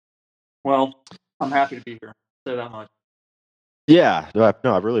Well, I'm happy to be here. Say that much. Yeah, no,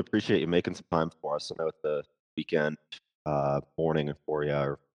 I really appreciate you making some time for us. I know it's the weekend morning for you,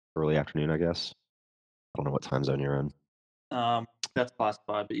 or early afternoon, I guess. I don't know what time zone you're in. Um, that's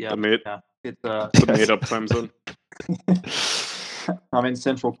classified, but yeah, The made yeah. It's the made up time zone. I'm in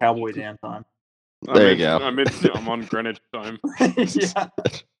Central Cowboy Dan time. There you go. I'm on Greenwich time. Yeah,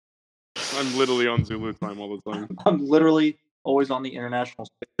 I'm literally on Zulu time all the time. I'm literally always on the international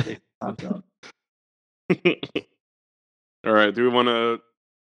space time zone. All right, do we want to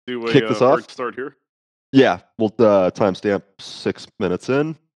do Kick a this hard off? start here? Yeah, we'll timestamp 6 minutes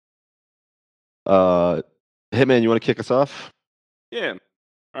in. Hitman, you want to kick us off? Yeah.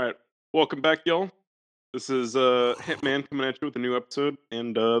 All right. Welcome back, y'all. This is Hitman coming at you with a new episode,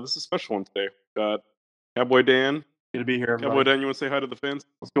 and this is a special one today. Got Cowboy Dan. Good to be here, everybody. Cowboy Dan, you want to say hi to the fans?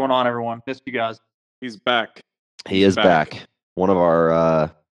 What's going on, everyone? Missed you guys. He's back. He is back. One of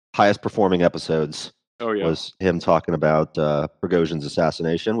our highest performing episodes was him talking about Prigozhin's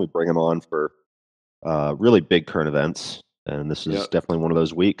assassination. We bring him on for really big current events, and this is definitely one of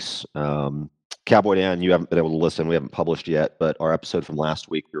those weeks. Cowboy Dan, you haven't been able to listen. We haven't published yet, but our episode from last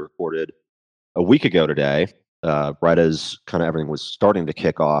week we recorded a week ago today, right as kind of everything was starting to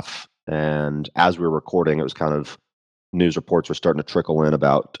kick off. And as we were recording, it was kind of news reports were starting to trickle in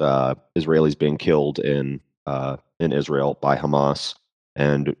about Israelis being killed in Israel by Hamas.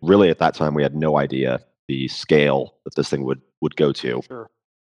 And really, at that time, we had no idea the scale that this thing would go to. Sure.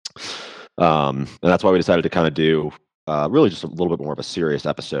 And that's why we decided to kind of do really just a little bit more of a serious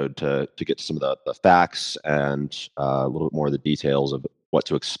episode to get to some of the facts and a little bit more of the details of what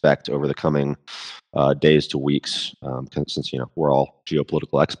to expect over the coming days to weeks, since we're all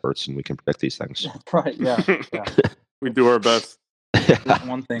geopolitical experts and we can predict these things. That's right. Yeah. We do our best. There's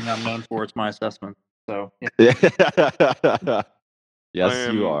one thing I'm known for. It's my assessment. So. Yeah.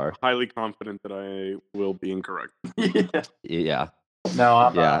 Yes, you are. Highly confident that I will be incorrect. Yeah. No,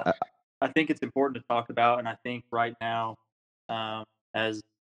 I think it's important to talk about, and I think right now, as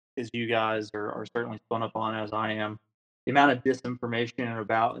you guys are certainly spun up on, as I am, the amount of disinformation and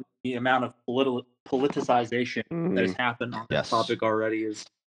about the amount of politicization that has happened on this topic already is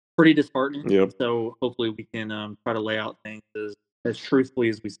pretty disheartening. Yep. So hopefully we can try to lay out things as truthfully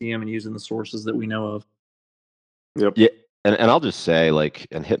as we see them and using the sources that we know of. Yep. Yeah, and I'll just say,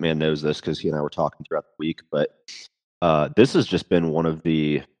 and Hitman knows this because he and I were talking throughout the week, but this has just been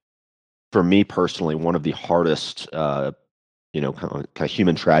for me personally, one of the hardest, kind of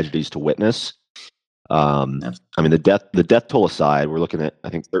human tragedies to witness. I mean, the death toll aside, we're looking at, I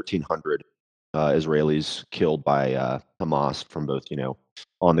think, 1,300 Israelis killed by Hamas from both,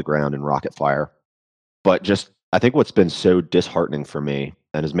 on the ground and rocket fire. But just, I think what's been so disheartening for me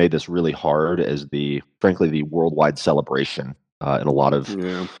and has made this really hard is frankly, the worldwide celebration in a lot of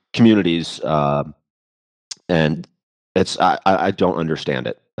communities. And I don't understand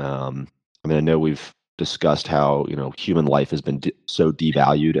it. I mean, I know we've discussed how, human life has been so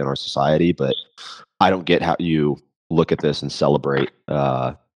devalued in our society, but I don't get how you look at this and celebrate.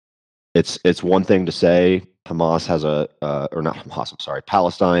 It's one thing to say Hamas has or not Hamas, I'm sorry,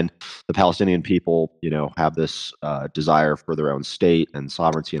 Palestine, the Palestinian people, have this desire for their own state and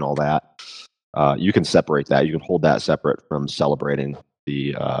sovereignty and all that. You can separate that. You can hold that separate from celebrating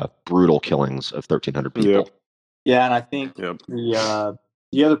the brutal killings of 1,300 people. Yep. Yeah, and I think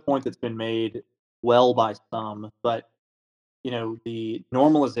the other point that's been made well by some, but the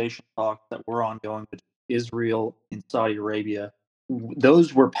normalization talks that were ongoing between Israel and Saudi Arabia,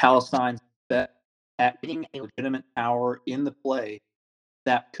 those were Palestine's bet at being a legitimate power in the play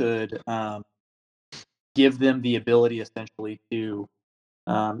that could give them the ability essentially to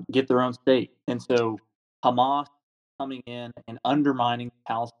get their own state. And so Hamas coming in and undermining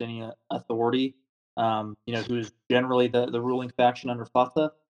Palestinian Authority, who is generally the ruling faction under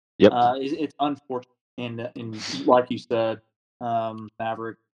Fatah. Yep. It's unfortunate, and like you said,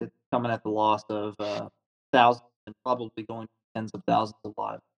 Maverick, it's coming at the loss of thousands and probably going to tens of thousands of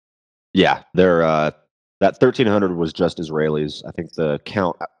lives. Yeah, that 1,300 was just Israelis. I think the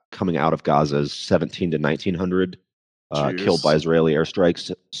count coming out of Gaza is 1,700 to 1,900 killed by Israeli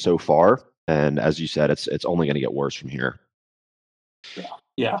airstrikes so far. And as you said, it's only going to get worse from here.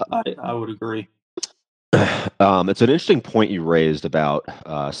 Yeah, I would agree. It's an interesting point you raised about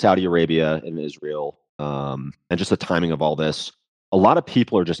Saudi Arabia and Israel, and just the timing of all this. A lot of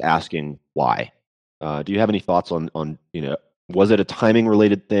people are just asking why. Do you have any thoughts on was it a timing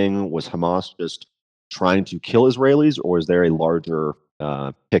related thing? Was Hamas just trying to kill Israelis, or is there a larger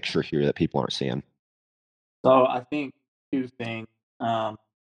picture here that people aren't seeing? So I think two things.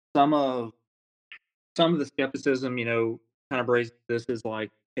 Some of the skepticism, kind of raises this as like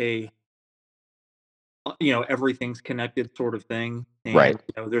a everything's connected sort of thing, Right.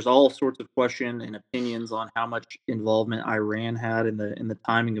 and there's all sorts of question and opinions on how much involvement Iran had in the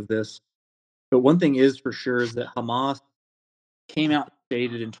timing of this. But one thing is for sure is that Hamas came out and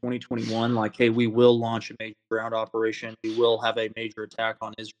stated in 2021, like, hey, we will launch a major ground operation. We will have a major attack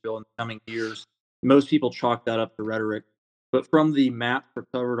on Israel in the coming years. Most people chalk that up to rhetoric. But from the maps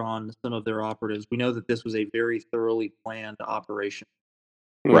recovered on some of their operatives, we know that this was a very thoroughly planned operation.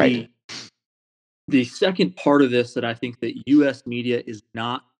 Right. The second part of this that I think that U.S. media is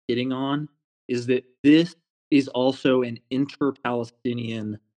not hitting on is that this is also an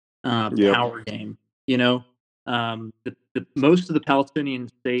inter-Palestinian Yep. power game. Most of the Palestinian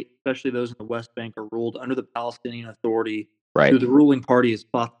state, especially those in the West Bank, are ruled under the Palestinian Authority, Right. who the ruling party is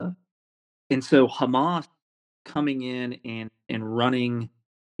Fatah. And so Hamas coming in and running,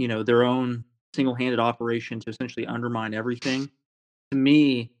 their own single-handed operation to essentially undermine everything, to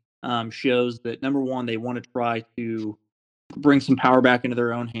me, shows that number one, they want to try to bring some power back into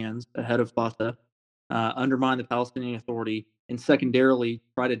their own hands ahead of Fatah, undermine the Palestinian Authority, and secondarily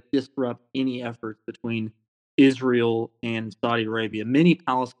try to disrupt any efforts between Israel and Saudi Arabia. Many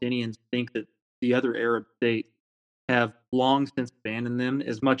Palestinians think that the other Arab states have long since abandoned them,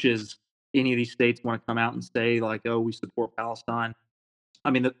 as much as any of these states want to come out and say, like, oh, we support Palestine.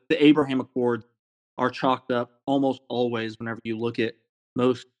 I mean, the Abraham Accords are chalked up almost always, whenever you look at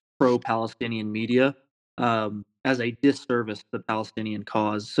most pro-Palestinian media, as a disservice to the Palestinian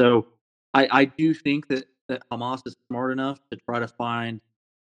cause. So I do think that Hamas is smart enough to try to find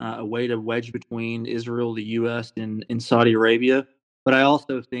a way to wedge between Israel, the U.S., and Saudi Arabia. But I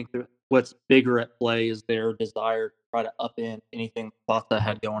also think that what's bigger at play is their desire to try to upend anything Fatah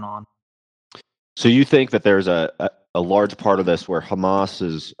had going on. So you think that there's a large part of this where Hamas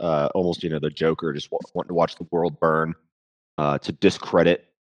is almost, the Joker, just wanting to watch the world burn, to discredit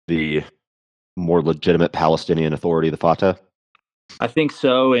the more legitimate Palestinian Authority, the Fatah? I think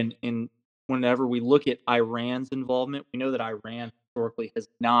so. And whenever we look at Iran's involvement, we know that Iran historically has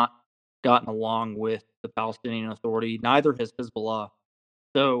not gotten along with the Palestinian Authority. Neither has Hezbollah.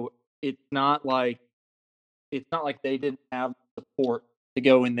 So it's not like they didn't have support to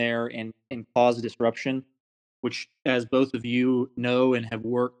go in there and cause a disruption, which, as both of you know and have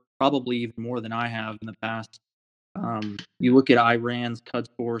worked probably even more than I have in the past, you look at Iran's Quds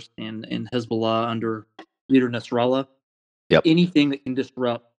Force and Hezbollah under leader Nasrallah. Yep. Anything that can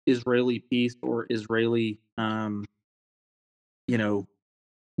disrupt Israeli peace or Israeli,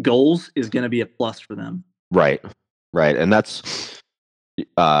 goals is going to be a plus for them. Right. Right. And that's, we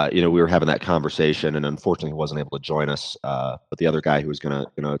were having that conversation, and unfortunately he wasn't able to join us. But the other guy who was gonna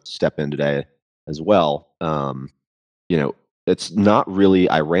step in today as well, it's not really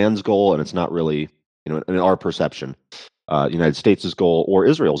Iran's goal, and it's not really, in our perception, United States' goal or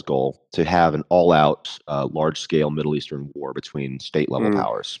Israel's goal to have an all-out, large-scale Middle Eastern war between state-level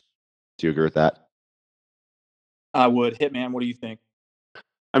powers. Do you agree with that? I would. Hitman, what do you think?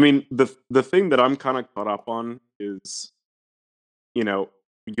 I mean, the thing that I'm kind of caught up on is, you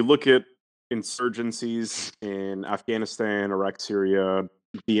look at insurgencies in Afghanistan, Iraq, Syria,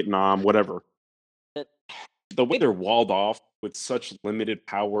 Vietnam, whatever. The way they're walled off with such limited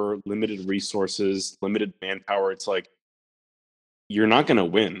power, limited resources, limited manpower, it's like you're not going to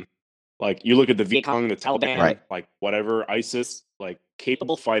win. Like, you look at the Viet Cong, the Taliban, Right. like whatever, ISIS, like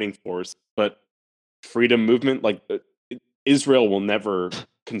capable fighting force, but freedom movement, like Israel will never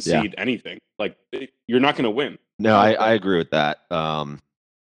concede anything. Like, you're not going to win. No, I agree with that.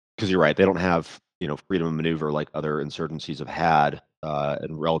 Because you're right, they don't have freedom of maneuver like other insurgencies have had,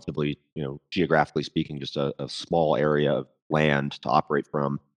 and relatively, geographically speaking, just a small area of land to operate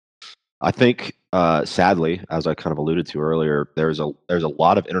from. I think, sadly, as I kind of alluded to earlier, there's a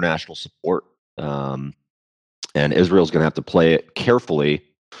lot of international support, and Israel's going to have to play it carefully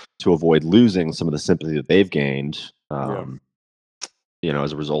to avoid losing some of the sympathy that they've gained,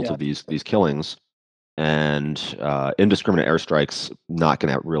 as a result of these killings. And indiscriminate airstrikes not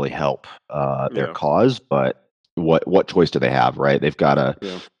going to really help their cause. But what choice do they have, right? They've got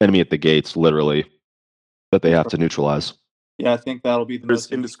a enemy at the gates, literally, that they have to neutralize. Yeah, I think that'll be the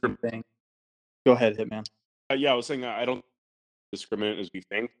most interesting thing. Go ahead, Hitman. Yeah, I was saying I don't discriminate as we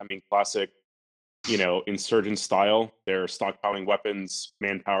think. I mean, classic, insurgent style. They're stockpiling weapons,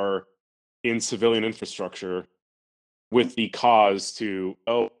 manpower in civilian infrastructure with the cause to,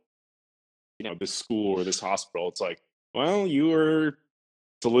 this school or this hospital. It's like, well, it's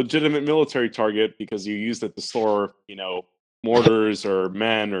a legitimate military target because you used it to store, mortars or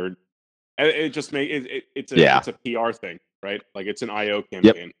men, or it just it's a PR thing, right? Like, it's an IO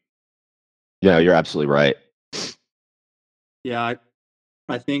campaign. Yep. Yeah, you're absolutely right. Yeah,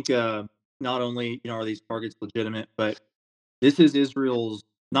 I think not only are these targets legitimate, but this is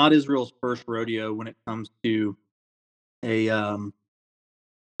not Israel's first rodeo when it comes to a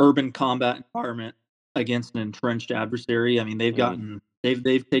urban combat environment against an entrenched adversary. I mean,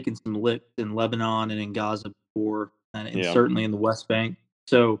 they've taken some licks in Lebanon and in Gaza before, and Yeah. certainly in the West Bank.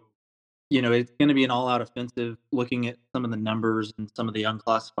 So it's going to be an all-out offensive. Looking at some of the numbers and some of the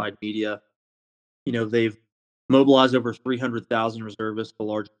unclassified media, they've mobilized over 300,000 reservists, the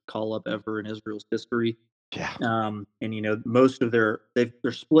largest call-up ever in Israel's history. Yeah. And most of they're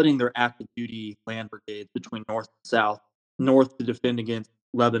splitting their active duty land brigades between north and south. North to defend against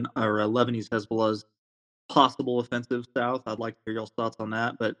Lebanese Hezbollah's possible offensive south. I'd like to hear y'all's thoughts on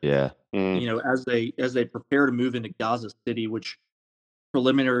that. But Yeah. as they prepare to move into Gaza City, which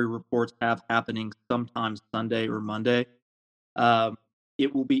preliminary reports have happening sometime Sunday or Monday, um,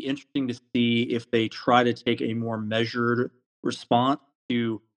 it will be interesting to see if they try to take a more measured response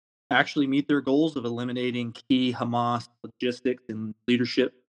to actually meet their goals of eliminating key Hamas logistics and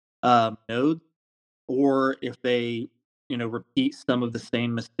leadership nodes, or if they, repeat some of the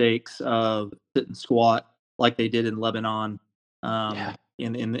same mistakes of sit and squat like they did in Lebanon Yeah.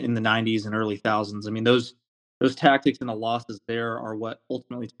 in the 90s and early thousands. I mean, those tactics and the losses there are what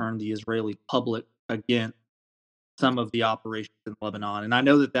ultimately turned the Israeli public against some of the operations in Lebanon. And I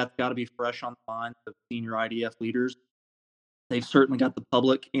know that that's got to be fresh on the minds of senior IDF leaders. They've certainly got the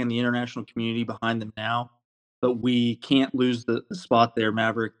public and the international community behind them now, but we can't lose the spot there,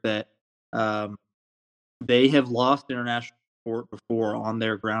 Maverick, that um, they have lost international support before on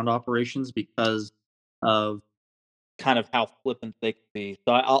their ground operations because of kind of how flippant they can be.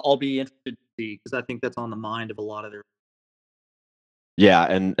 So I'll be interested to see, because I think that's on the mind of a lot of their. Yeah,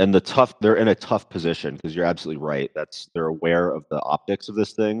 and they're in a tough position because you're absolutely right. They're aware of the optics of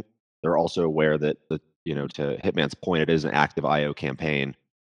this thing. They're also aware that to Hitman's point, it is an active IO campaign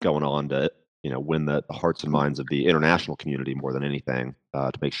going on to win the hearts and minds of the international community more than anything,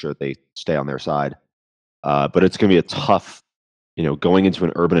 to make sure that they stay on their side. But it's going to be a tough, going into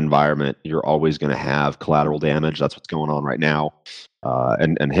an urban environment. You're always going to have collateral damage. That's what's going on right now.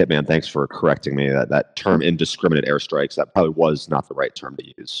 And Hitman, thanks for correcting me. That term indiscriminate airstrikes, that probably was not the right term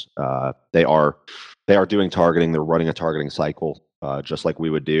to use. They are doing targeting. They're running a targeting cycle, just like we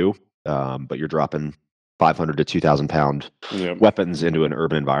would do. But you're dropping 500 to 2,000 pound weapons into an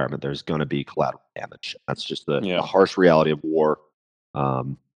urban environment. There's going to be collateral damage. That's just the harsh reality of war.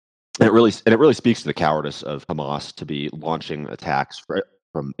 And it really speaks to the cowardice of Hamas to be launching attacks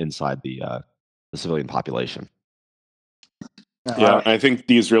from inside the civilian population. Yeah, I think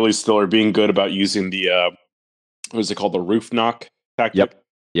the Israelis still are being good about using the what is it called, the roof knock tactic.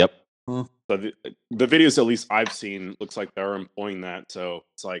 Yep. So the videos, at least I've seen, looks like they're employing that. So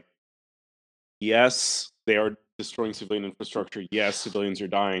it's like, yes, they are destroying civilian infrastructure. Yes, civilians are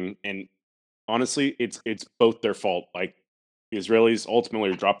dying, and honestly, it's both their fault. Like, the Israelis ultimately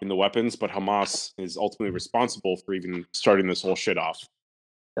are dropping the weapons, but Hamas is ultimately responsible for even starting this whole shit off.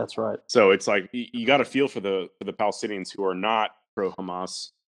 That's right. So it's like you got to feel for the Palestinians who are not pro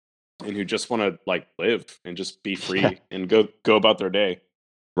Hamas and who just want to like live and just be free and go about their day.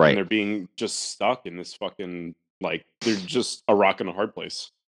 Right. And they're being just stuck in this fucking, like, they're just a rock in a hard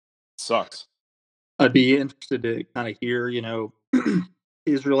place. It sucks. I'd be interested to kind of hear,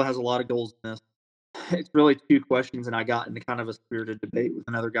 Israel has a lot of goals in this. It's really two questions, and I got into kind of a spirited debate with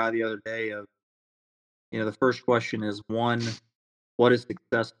another guy the other day of, the first question is, one, what does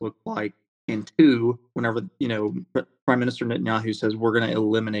success look like? And two, whenever, Prime Minister Netanyahu says we're going to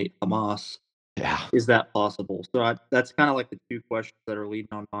eliminate Hamas, is that possible? So that's kind of like the two questions that are leading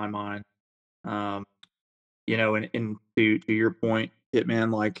on my mind. And to your point,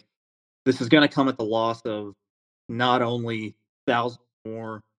 Hitman, like, this is going to come at the loss of not only thousands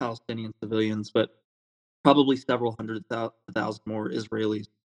more Palestinian civilians, but probably several hundred thousand more Israelis.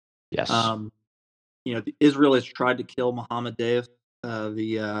 Yes. Israel has tried to kill Mohammed Deif,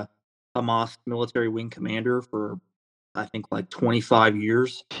 the Hamas military wing commander, for I think like 25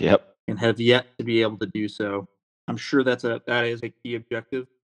 years. Yep. And have yet to be able to do so. I'm sure that is a key objective.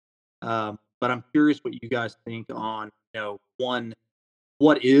 But I'm curious what you guys think on, one,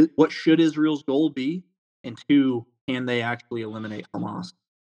 what should Israel's goal be, and two, can they actually eliminate Hamas?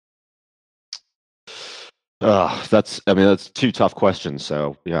 That's two tough questions.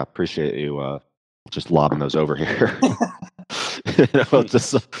 So yeah, appreciate you just lobbing those over here.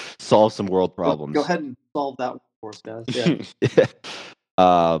 Just solve some world problems. Go ahead and solve that one for us, guys.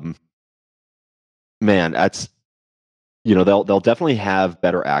 Yeah. Man, that's they'll definitely have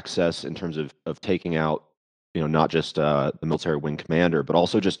better access in terms of taking out not just the military wing commander, but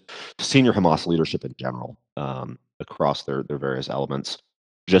also just senior Hamas leadership in general, across their various elements.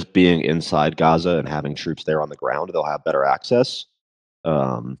 just being inside Gaza and having troops there on the ground, they'll have better access.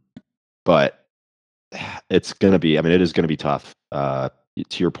 But it's going to be, I mean, it is going to be tough.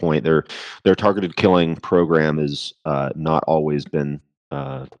 To your point, their targeted killing program is not always been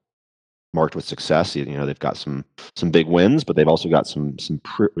marked with success. You know, they've got some big wins, but they've also got some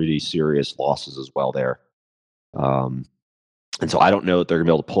pretty serious losses as well there. And so I don't know that they're going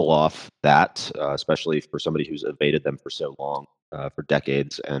to be able to pull off that, especially for somebody who's evaded them for so long, for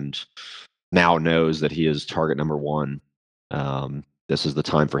decades, and now knows that he is target number one. This is the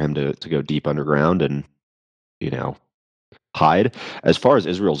time for him to go deep underground and, you know, hide. As far as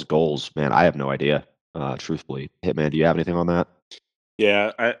Israel's goals, man, I have no idea. Truthfully, Hitman, do you have anything on that?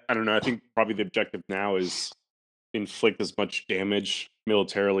 Yeah, I don't know. I think probably the objective now is inflict as much damage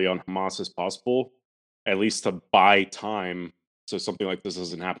militarily on Hamas as possible, at least to buy time so something like this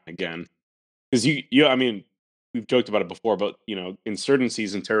doesn't happen again. Because I mean, we've joked about it before, but you know,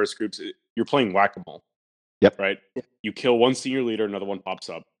 insurgencies and terrorist groups, you're playing whack-a-mole, Yep. right? You kill one senior leader, another one pops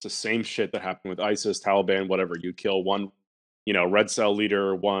up. It's the same shit that happened with ISIS, Taliban, whatever. You kill one, you know, red cell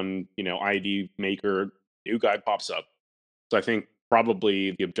leader, one, you know, ID maker, new guy pops up. So I think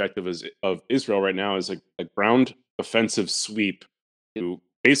probably the objective of Israel right now is a ground offensive sweep to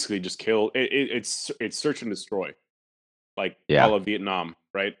basically just kill. It's search and destroy, like a Yeah. la Vietnam,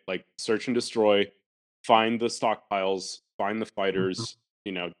 right? Like search and destroy, find the stockpiles, find the Mhm. fighters,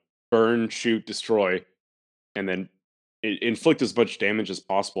 you know, burn, shoot, destroy, and then inflict as much damage as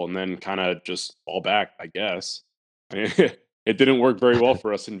possible, and then kind of just fall back, I guess. I mean, it didn't work very well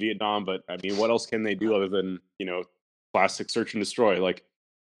for us in Vietnam, but I mean, what else can they do other than, you know, classic search and destroy? Like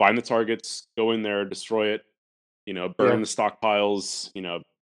find the targets, go in there, destroy it, you know, burn Yeah, the stockpiles, you know,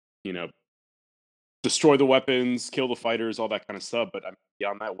 destroy the weapons, kill the fighters, all that kind of stuff. But I mean,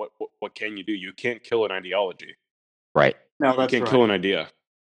 beyond that, what can you do? You can't kill an ideology. Right. no, You that's can't right. kill an idea.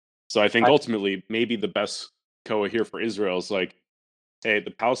 So I think I, ultimately, maybe the best koa here for Israel is like, hey,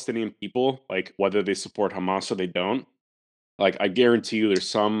 the Palestinian people, like whether they support Hamas or they don't, like I guarantee you, there's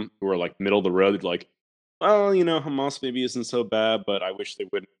some who are like middle of the road, like, well, you know, Hamas maybe isn't so bad, but I wish they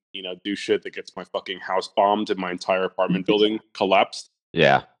wouldn't, you know, do shit that gets my fucking house bombed and my entire apartment building collapsed.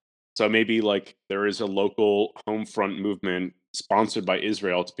 Yeah. So maybe like there is a local home front movement sponsored by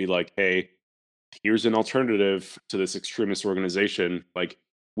Israel to be like, hey, here's an alternative to this extremist organization. Like,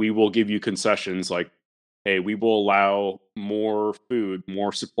 we will give you concessions. Like, hey, we will allow more food,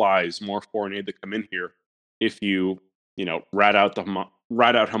 more supplies, more foreign aid to come in here if you, you know, rat out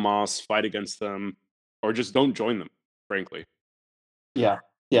Hamas, fight against them, or just don't join them. Frankly, yeah,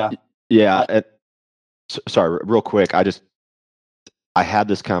 yeah. Yeah. I, Sorry, real quick. I had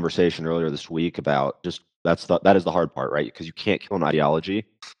this conversation earlier this week about just that is the hard part, right? Because you can't kill an ideology,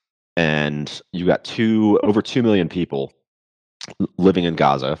 and you got over 2 million people living in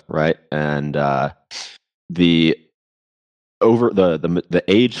Gaza, right? And the the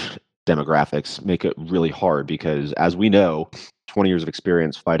age demographics make it really hard because, as we know, 20 years of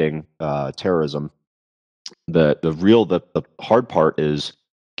experience fighting terrorism, the hard part is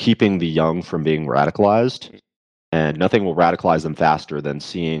keeping the young from being radicalized, and nothing will radicalize them faster than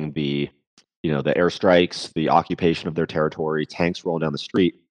seeing the airstrikes, the occupation of their territory, tanks rolling down the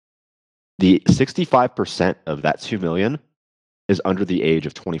street. The 65% of that 2 million is under the age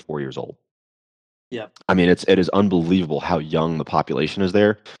of 24 years old. yeah. I mean, it is unbelievable how young the population is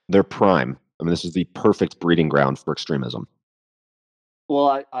there. They're prime. I mean, this is the perfect breeding ground for extremism.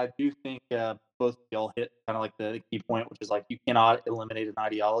 Well, I do think both of y'all hit kind of like the key point, which is like you cannot eliminate an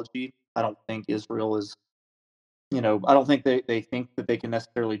ideology. I don't think Israel is, I don't think they think that they can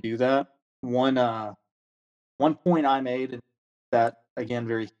necessarily do that. One point I made in that, again,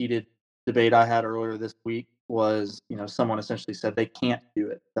 very heated debate I had earlier this week was, someone essentially said they can't do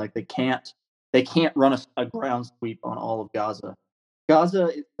it. Like they can't run a ground sweep on all of Gaza. Gaza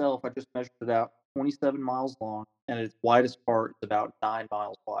itself, I just measured it out, 27 miles long, and its widest part is about 9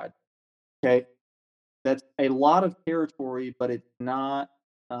 miles wide. Okay, that's a lot of territory, but it's not.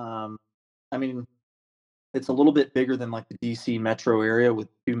 Um, I mean, it's a little bit bigger than like the DC metro area with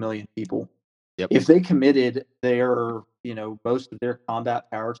 2 million people. Yep. If they committed most of their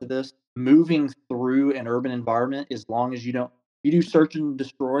combat power to this, moving through an urban environment, as long as you do search and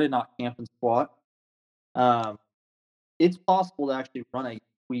destroy, not camp and squat, um, it's possible to actually run a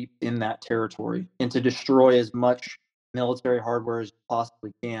sweep in that territory and to destroy as much military hardware as you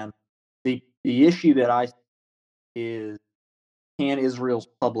possibly can. The issue that I see is, can Israel's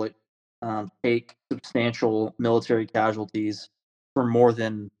public take substantial military casualties for more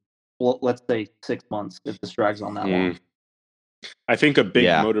than, well, let's say 6 months if this drags on that long? mm. I think a big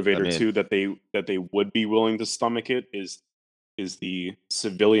Yeah. I motivator mean, too that they would be willing to stomach it is is the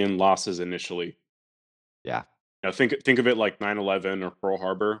civilian losses initially. Yeah. Now think of it like 9/11 or Pearl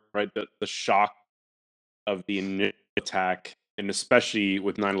Harbor, right? The shock of the initial attack, and especially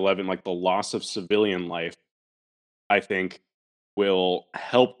with 9/11, like the loss of civilian life, I think will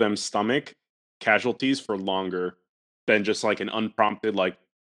help them stomach casualties for longer than just like an unprompted, like,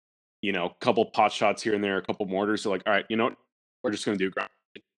 couple pot shots here and there, a couple mortars. They're like, all right, you know what? We're just going to do ground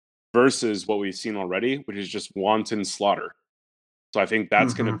versus what we've seen already, which is just wanton slaughter. So I think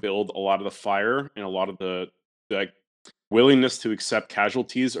that's going to build a lot of the fire and a lot of the like willingness to accept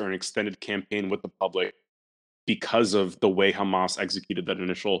casualties or an extended campaign with the public because of the way Hamas executed that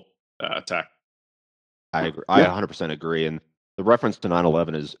initial attack. I agree. I 100% agree. And the reference to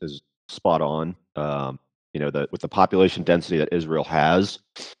 9/11 is spot on. With the population density that Israel has,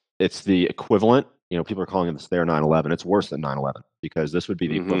 it's the equivalent. People are calling this their 9/11. It's worse than 9/11 because this would be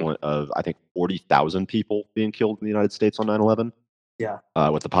the equivalent of, I think, 40,000 people being killed in the United States on 9/11. Yeah.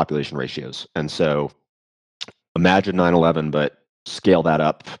 With the population ratios. And so imagine 9/11, but scale that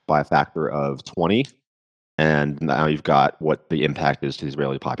up by a factor of 20. And now you've got what the impact is to the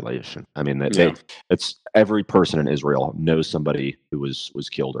Israeli population. I mean, it's every person in Israel knows somebody who was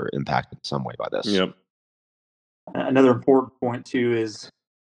killed or impacted in some way by this. Yep. Another important point too is,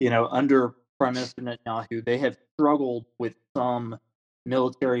 under Prime Minister Netanyahu, they have struggled with some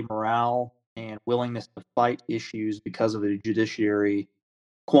military morale and willingness to fight issues because of the judiciary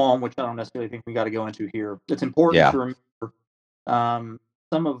qualm, which I don't necessarily think we got to go into here. It's important to remember.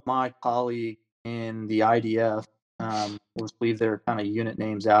 Some of my colleagues in the IDF, we'll just leave their kind of unit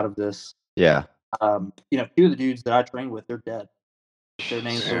names out of this. Yeah. Two of the dudes that I trained with, they're dead. Their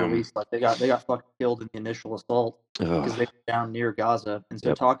names were released, like they got fucking killed in the initial assault because they were down near Gaza. And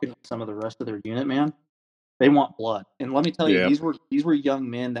so talking to some of the rest of their unit, man, they want blood. And let me tell you, these were young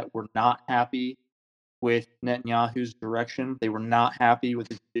men that were not happy with Netanyahu's direction. They were not happy with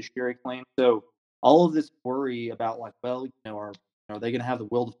the judiciary claim. So all of this worry about are they going to have the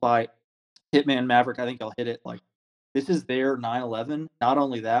will to fight? Hitman Maverick, I think I'll hit it. Like, this is their 9/11. Not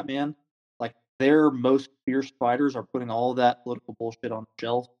only that, man, like their most fierce fighters are putting all of that political bullshit on the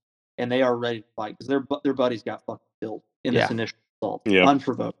shelf, and they are ready to fight because their buddies got fucking killed in this initial assault,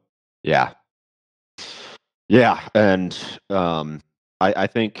 unprovoked. Yeah. Yeah, and I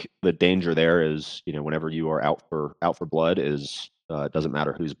think the danger there is, whenever you are out for blood, is it doesn't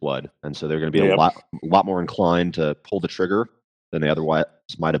matter whose blood, and so they're going to be a lot more inclined to pull the trigger than they otherwise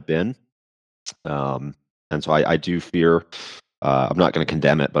might have been. And so I do fear. I'm not going to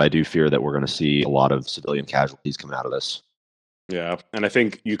condemn it, but I do fear that we're going to see a lot of civilian casualties coming out of this. Yeah, and I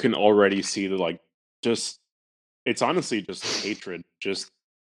think you can already see it's honestly just hatred, just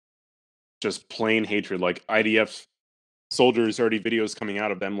plain hatred. Like IDF soldiers, already videos coming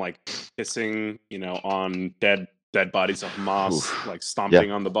out of them like pissing, on dead bodies of Hamas, like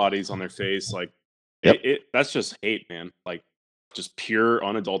stomping on the bodies on their face. Like that's just hate, man. Like just pure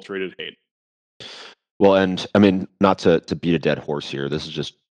unadulterated hate. Well, and I mean, not to beat a dead horse here. This is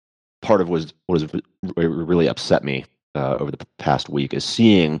just part of what really upset me over the past week is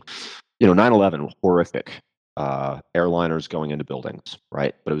seeing, 9/11 horrific, airliners going into buildings,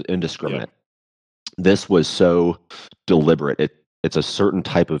 right? But it was indiscriminate. This was so deliberate. It's a certain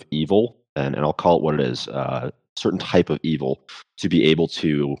type of evil, and I'll call it what it is: certain type of evil to be able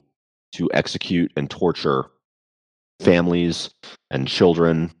to execute and torture families and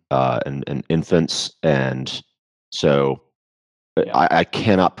children and infants, and so I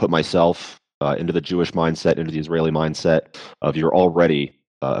cannot put myself into the Jewish mindset, into the Israeli mindset of you're already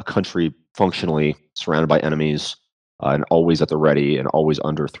a country functionally surrounded by enemies and always at the ready and always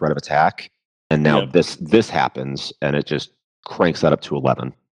under threat of attack. And now this happens, and it just cranks that up to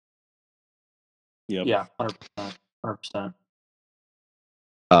 11. Yeah, 100%. 100%.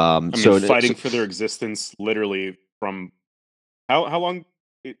 Fighting for their existence, literally from how long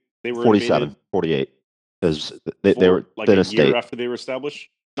they were 47, invaded? 48. Because they were like a year after they were established.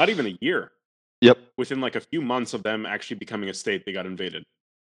 Not even a year. Yep. Within like a few months of them actually becoming a state, they got invaded.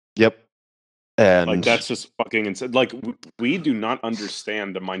 Yep. And like that's just fucking insane. Like we do not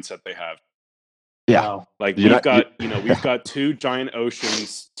understand the mindset they have. Yeah. Like we've got two giant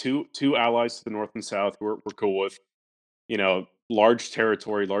oceans, two allies to the north and south we're cool with. Large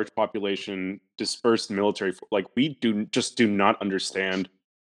territory, large population, dispersed military. Like we do not understand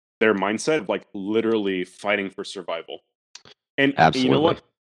their mindset of like literally fighting for survival. And you know what?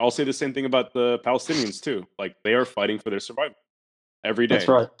 I'll say the same thing about the Palestinians too. Like they are fighting for their survival every day. That's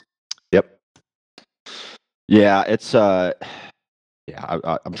right. Yep. Yeah, it's I'm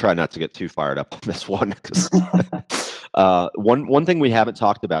trying not to get too fired up on this one because one thing we haven't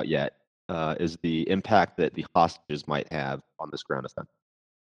talked about yet is the impact that the hostages might have on this ground offensive.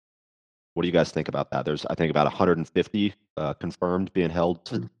 What do you guys think about that? There's, I think, about 150 confirmed being held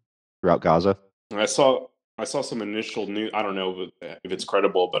throughout Gaza. I saw some initial news. I don't know if it's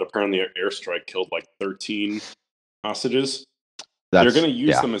credible, but apparently an airstrike killed like 13 hostages. They're going to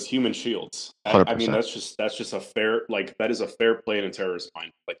use them as human shields. I mean, that's just a fair, like, that is a fair play in a terrorist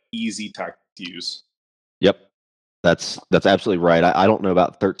mind, like easy tactic to use. Yep, that's absolutely right. I don't know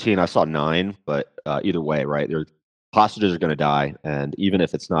about 13. I saw 9, but either way, right? Hostages are going to die, and even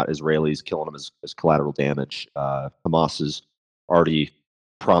if it's not Israelis killing them as collateral damage, Hamas has already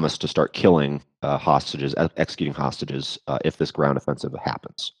promised to start killing hostages, executing hostages, if this ground offensive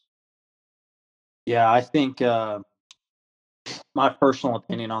happens. Yeah, I think my personal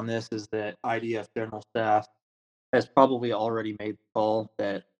opinion on this is that IDF General Staff has probably already made the call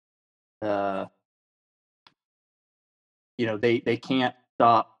that they can't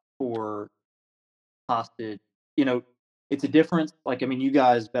stop for hostage. It's a difference. Like, I mean, you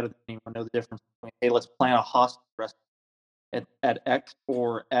guys better than anyone know the difference between, hey, let's plan a hostage rescue at X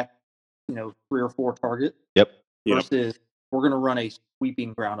or X, 3 or 4 targets. Yep. Versus we're going to run a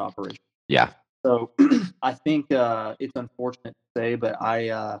sweeping ground operation. Yeah. So I think it's unfortunate to say, but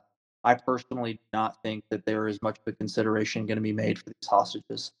I personally do not think that there is much of a consideration going to be made for these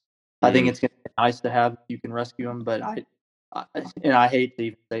hostages. I think it's going to be nice to have if you can rescue them, but I hate to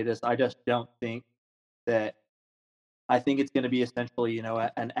even say this, I just don't think that. I think it's going to be essentially,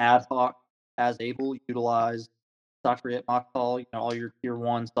 an ad hoc, as able, utilized Sakriat Maktal, all your tier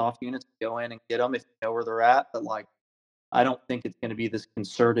 1 soft units go in and get them if you know where they're at. But like, I don't think it's going to be this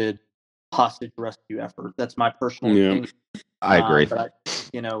concerted hostage rescue effort. That's my personal opinion. I agree. But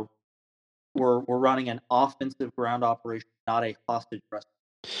we're running an offensive ground operation, not a hostage rescue.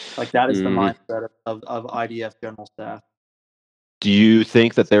 Like, that is the mindset of IDF General Staff. Do you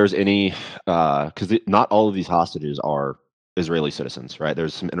think that there's any, because not all of these hostages are Israeli citizens, right?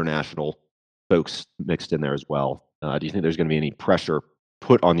 There's some international folks mixed in there as well. Do you think there's going to be any pressure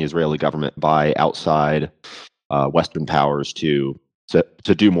put on the Israeli government by outside Western powers to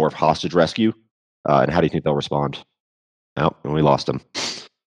do more of hostage rescue? And how do you think they'll respond? Oh, and we lost him.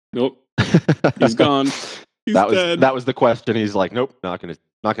 Nope, he's gone. He's dead. That was the question. He's like, nope, not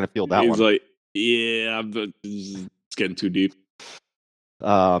gonna field that one. He's like, yeah, but it's getting too deep.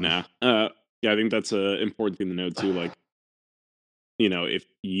 Nah. Yeah, I think that's an important thing to note too. Like, if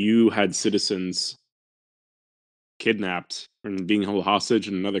you had citizens kidnapped and being held hostage,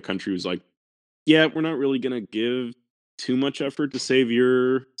 and another country was like, yeah, we're not really gonna give too much effort to save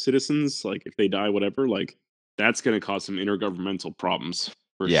your citizens. Like, if they die, whatever. Like, that's gonna cause some intergovernmental problems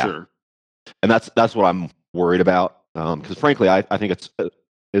for sure. And that's what I'm worried about. Because frankly, I think it's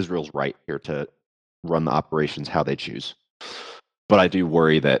Israel's right here to run the operations how they choose. But I do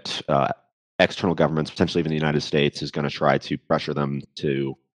worry that external governments, potentially even the United States, is going to try to pressure them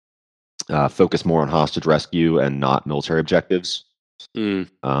to focus more on hostage rescue and not military objectives. At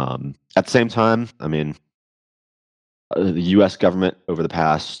the same time, I mean, the U.S. government over the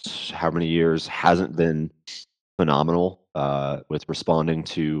past how many years hasn't been phenomenal with responding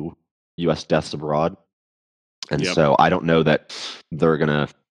to U.S. deaths abroad. And so I don't know that they're going to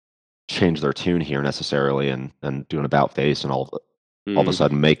change their tune here necessarily and do an about face and all of a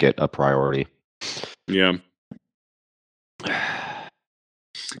sudden make it a priority. Yeah.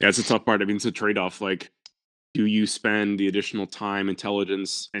 Yeah, it's a tough part. I mean, it's a trade-off. Like, do you spend the additional time,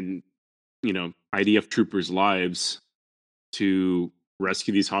 intelligence, and, IDF troopers' lives to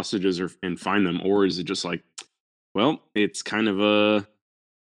rescue these hostages and find them? Or is it just like, well, it's kind of a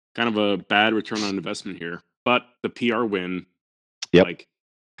bad return on investment here. But the PR win, like,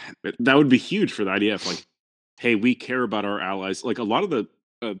 that would be huge for the IDF. Like, hey, we care about our allies. Like, a lot of the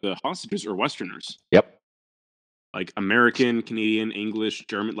hostages are Westerners. Like, American, Canadian, English,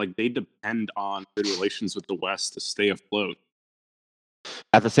 German, like, they depend on good relations with the West to stay afloat.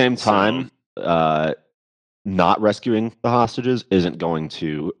 At the same time, not rescuing the hostages isn't going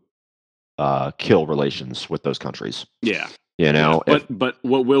to kill relations with those countries. Yeah. But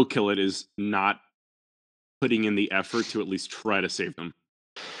what will kill it is not putting in the effort to at least try to save them.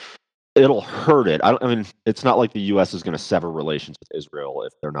 It'll hurt it. I mean, it's not like the U.S. is going to sever relations with Israel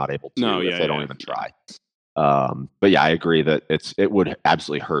if they're not able to, if they don't even try. But yeah, I agree that it would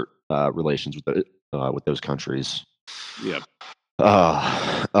absolutely hurt relations with those countries. Yeah.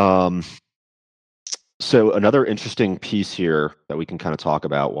 So another interesting piece here that we can kind of talk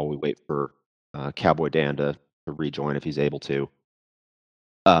about while we wait for Cowboy Dan to rejoin if he's able to.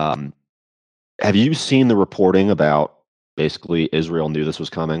 Have you seen the reporting about basically Israel knew this was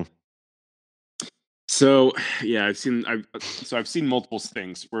coming? So yeah, I've seen multiple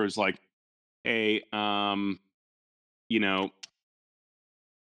things where it's like hey, you know,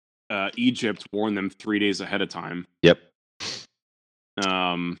 Egypt warned them 3 days ahead of time. Yep.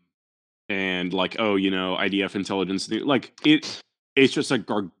 And like, oh, IDF intelligence, like it's just a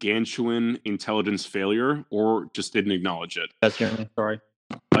gargantuan intelligence failure, or just didn't acknowledge it. That's Jeremy. Sorry.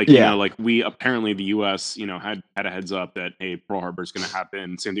 Like, Yeah. like we apparently the U.S. Had a heads up that, hey, Pearl Harbor is going to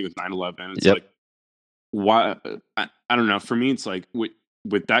happen. Same thing with 9/11. It's Yep. like, why? I don't know. For me, it's like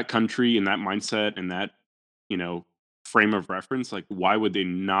with that country and that mindset and that frame of reference, like, why would they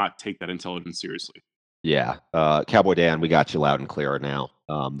not take that intelligence seriously? Yeah. Cowboy Dan, we got you loud and clear now.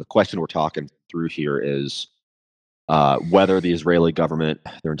 The question we're talking through here is whether the Israeli government,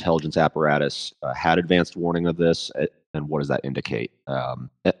 their intelligence apparatus, had advanced warning of this, and what does that indicate?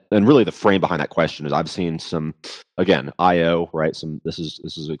 And really, the frame behind that question is I've seen some, again, IO, right? This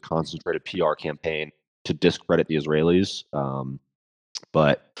is a concentrated PR campaign to discredit the Israelis,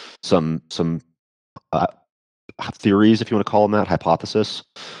 but some uh, theories, if you want to call them that, hypothesis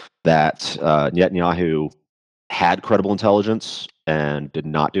that Netanyahu had credible intelligence and did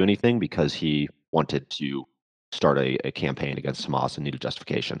not do anything because he wanted to start a campaign against Hamas and needed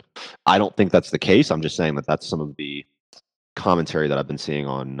justification. I don't think that's the case. I'm just saying that that's some of the commentary that I've been seeing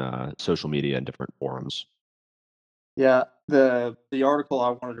on social media and different forums. Yeah, the article I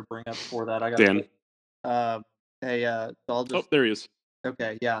wanted to bring up before that, I got Dan. hey, so I'll just. Oh, there he is.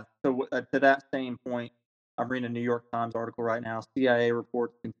 Okay, yeah. So to that same point, I'm reading a New York Times article right now. CIA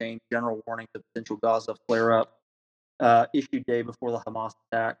reports contain general warning of potential Gaza flare-up, issued day before the Hamas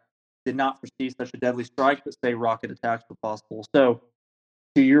attack. Did not foresee such a deadly strike, but say rocket attacks were possible. So,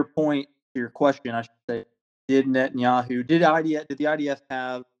 to your point, to your question, I should say, did the IDF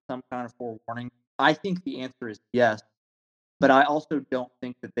have some kind of forewarning? I think the answer is yes, but I also don't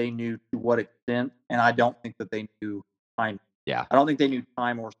think that they knew to what extent, and I don't think that they knew time. Yeah. I don't think they knew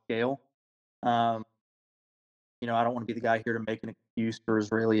time or scale. Um, I don't want to be the guy here to make an excuse for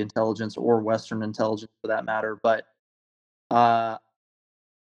Israeli intelligence or Western intelligence for that matter, but uh,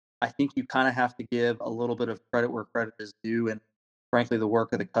 I think you kind of have to give a little bit of credit where credit is due, and frankly, the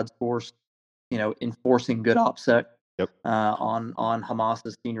work of the Quds Force, enforcing good OPSEC Yep. on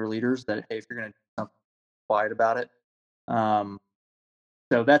Hamas's senior leaders that, hey, if you're going to do something, quiet about it.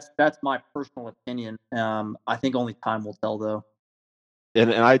 So that's my personal opinion. I think only time will tell, though.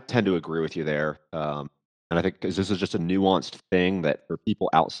 And I tend to agree with you there. And I think because this is just a nuanced thing that for people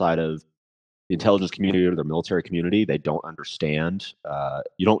outside of the intelligence community or the military community, they don't understand.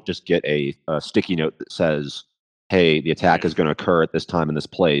 You don't just get a sticky note that says, "Hey, the attack is going to occur at this time in this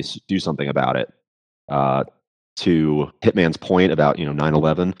place. Do something about it." To Hitman's point about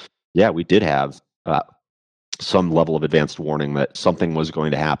 9/11, yeah, we did have some level of advanced warning that something was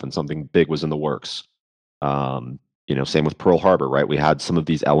going to happen, something big was in the works. Same with Pearl Harbor, right? We had some of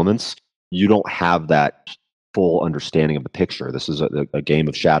these elements. You don't have that full understanding of the picture. This is a game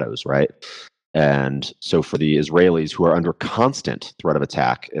of shadows, right? And so for the Israelis who are under constant threat of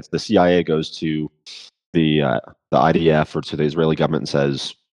attack, if the CIA goes to the IDF or to the Israeli government and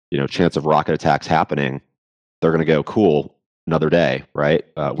says, chance of rocket attacks happening, they're going to go, cool, another day, right?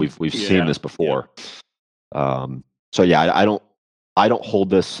 We've seen this before. So yeah, I don't hold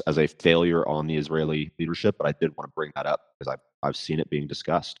this as a failure on the Israeli leadership, but I did want to bring that up because I've seen it being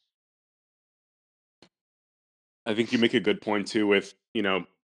discussed. I think you make a good point too with,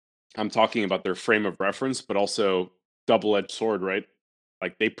 I'm talking about their frame of reference, but also double-edged sword, right?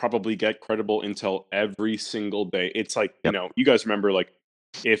 Like, they probably get credible intel every single day. It's like, Yep. you guys remember, like,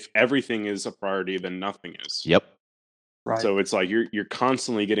 if everything is a priority, then nothing is. Yep. Right. So it's like you're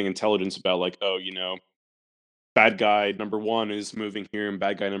constantly getting intelligence about, like, oh, bad guy number one is moving here and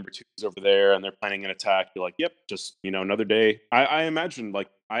bad guy number two is over there and they're planning an attack. You're like, yep, just another day. I imagine, like,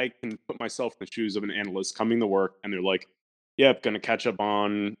 I can put myself in the shoes of an analyst coming to work and they're like, yep, gonna catch up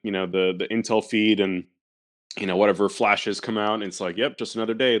on the intel feed and whatever flashes come out, and it's like, yep, just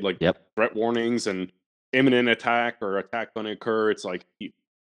another day, like, Yep. threat warnings and imminent attack or attack going to occur. It's like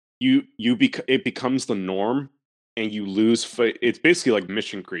it becomes the norm, and you lose it's basically like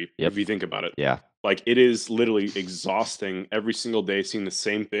mission creep. Yep. If you think about it, Yeah. like, it is literally exhausting every single day seeing the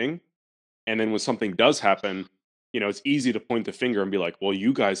same thing. And then when something does happen, it's easy to point the finger and be like, well,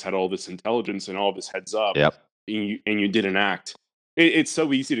 you guys had all this intelligence and all this heads up, Yep. and you didn't act. It's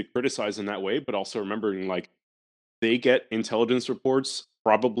so easy to criticize in that way, but also remembering, like, they get intelligence reports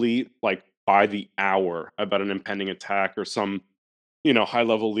probably like by the hour about an impending attack or some high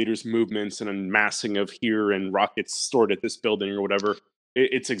level leaders movements and a massing of here and rockets stored at this building or whatever.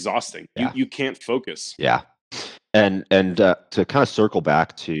 It's exhausting. Yeah. You can't focus. Yeah. And to kind of circle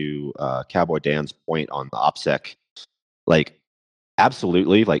back to Cowboy Dan's point on the OPSEC, like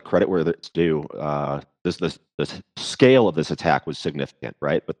Absolutely, like credit where it's due. This scale of this attack was significant,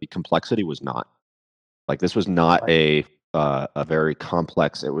 right? But the complexity was not. Like this was not Right. a very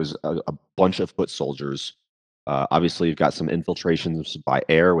complex. It was a bunch of foot soldiers. Obviously, you've got some infiltrations by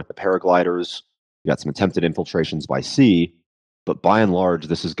air with the paragliders. You got some attempted infiltrations by sea, but by and large,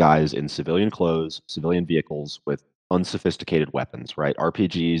 this is guys in civilian clothes, civilian vehicles with unsophisticated weapons, right?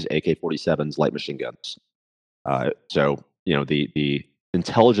 RPGs, AK-47s, light machine guns. So the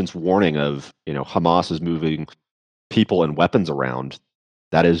intelligence warning of Hamas is moving people and weapons around.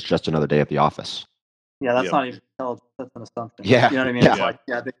 That is just another day at the office. Yeah, that's Yep. not even intelligence. That's an assumption. Yeah, You know what I mean? yeah. It's like,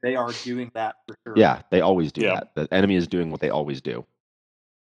 yeah, they are doing that for sure. Yeah, they always do Yeah. that. The enemy is doing what they always do.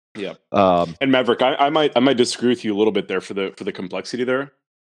 Yeah. And Maverick, I might disagree with you a little bit there for the complexity there.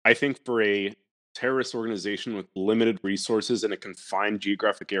 I think for a terrorist organization with limited resources in a confined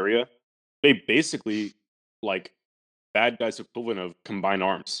geographic area, they basically like bad guys equivalent of combined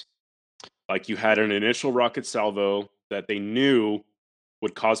arms. Like you had an initial rocket salvo that they knew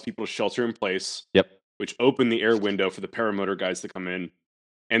would cause people to shelter in place. Yep. Which opened the air window for the paramotor guys to come in.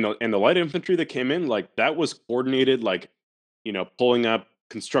 And the light infantry that came in, like that was coordinated, like, pulling up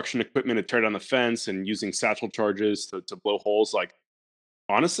construction equipment to tear down the fence and using satchel charges to blow holes. Like,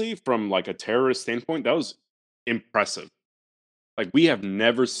 honestly, from like a terrorist standpoint, that was impressive. Like, we have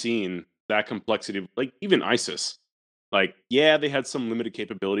never seen that complexity. Like, even ISIS, like, yeah, they had some limited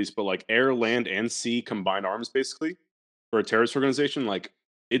capabilities, but like air, land, and sea combined arms, basically, for a terrorist organization, like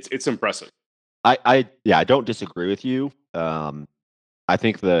it's impressive. I don't disagree with you. I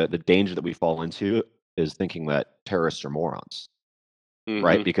think the danger that we fall into is thinking that terrorists are morons,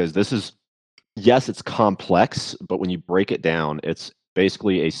 right? Mm-hmm. Because this is, yes, it's complex, but when you break it down, it's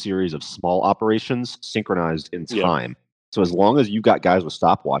basically a series of small operations synchronized in Yep. time. So as long as you got guys with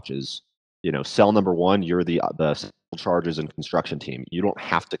stopwatches, cell number one, you're the charges and construction team. You don't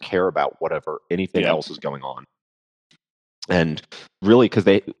have to care about whatever anything Yep. else is going on. And really, because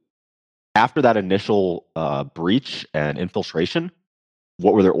after that initial breach and infiltration,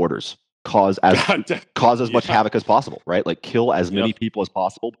 what were their orders? Cause as much Yeah. havoc as possible, right? Like kill as many Yep. people as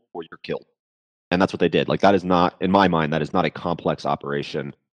possible before you're killed. And that's what they did. Like that is not, in my mind, that is not a complex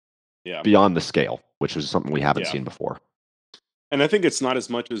operation Yeah. beyond the scale, which is something we haven't Yeah. seen before. And I think it's not as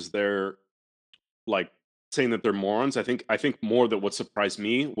much as they're like saying that they're morons. I think more that what surprised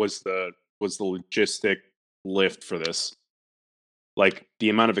me was the logistic lift for this. Like the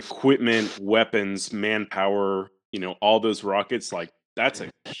amount of equipment, weapons, manpower, all those rockets, like that's a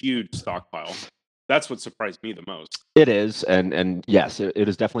huge stockpile. That's what surprised me the most. It is, and yes, it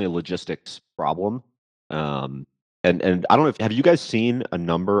is definitely a logistics problem. And I don't know if have you guys seen a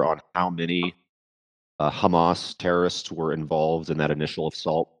number on how many Hamas terrorists were involved in that initial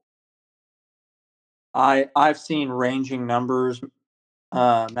assault? I've seen ranging numbers,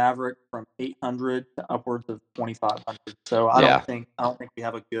 Maverick, from 800 to upwards of 2,500. So Yeah, I don't think we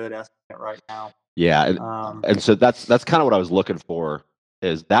have a good estimate right now. yeah, Um, and so that's kind of what I was looking for.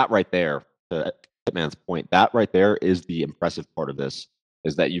 Is that right there? To Hitman's point, that right there is the impressive part of this.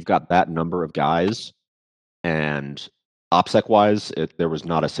 Is that you've got that number of guys, and OPSEC wise, there was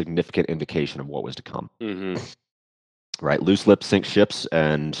not a significant indication of what was to come. Mm-hmm. Right, loose lips sink ships,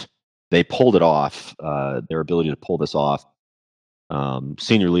 and they pulled it off. Their ability to pull this off,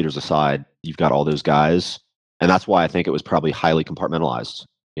 senior leaders aside, you've got all those guys, and that's why I think it was probably highly compartmentalized.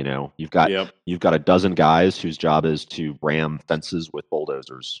 You've got Yep. a dozen guys whose job is to ram fences with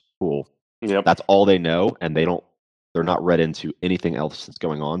bulldozers. Cool. Yep. That's all they know, and they're not read into anything else that's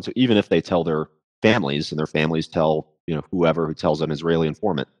going on. So even if they tell their families, and their families tell whoever who tells an Israeli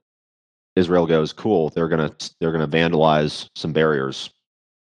informant, Israel goes, cool. They're gonna vandalize some barriers.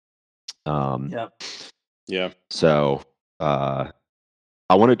 yeah. Yeah. So I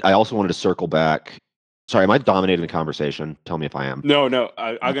also wanted to circle back. Sorry, am I dominating the conversation? Tell me if I am. No, no.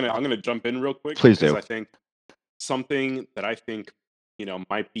 I'm gonna jump in real quick Please because do. I think something that I think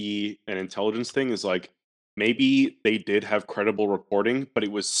might be an intelligence thing is like maybe they did have credible reporting, but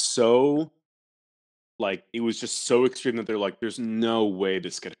it was so like it was just so extreme that they're like, there's no way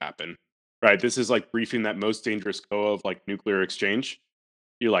this could happen. Right? This is like briefing that most dangerous co of like nuclear exchange.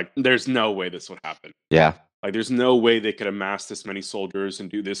 You're like, there's no way this would happen. Yeah. Like, there's no way they could amass this many soldiers and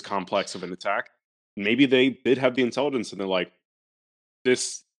do this complex of an attack. Maybe they did have the intelligence, and they're like,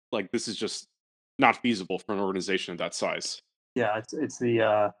 this is just not feasible for an organization of that size. Yeah, it's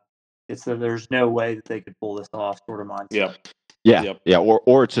the there's no way that they could pull this off sort of mindset. Yep. Yeah. Yep. Yeah.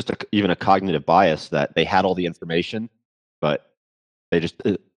 Or it's just even a cognitive bias that they had all the information, but they just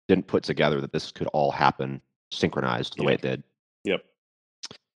didn't put together that this could all happen synchronized the way it did. Yep.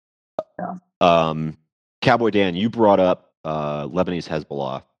 Yeah. Cowboy Dan, you brought up Lebanese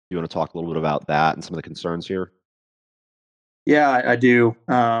Hezbollah. You want to talk a little bit about that and some of the concerns here? Yeah, I do.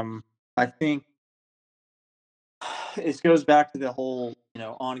 I think it goes back to the whole,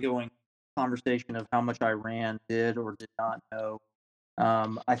 ongoing conversation of how much Iran did or did not know.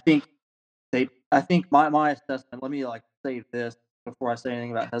 I think my assessment. Let me say this before I say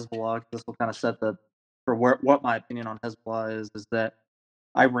anything about Hezbollah, 'cause this will kind of set for what my opinion on Hezbollah is that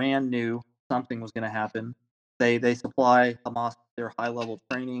Iran knew something was going to happen. They supply Hamas their high level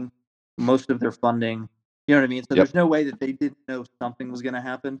training, most of their funding. You know what I mean? So Yep. there's no way that they didn't know something was going to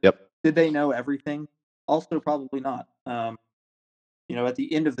happen. Yep. Did they know everything? Also, probably not. At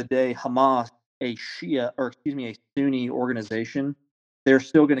the end of the day, Hamas, a Sunni organization, they're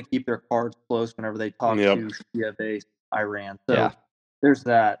still going to keep their cards close whenever they talk Yep. to Shia-based Iran. Yeah. So there's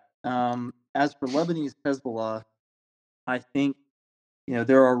that. As for Lebanese Hezbollah, I think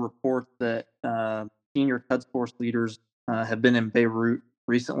there are reports that senior Quds Force leaders have been in Beirut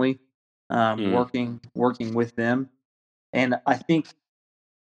recently, working with them, and I think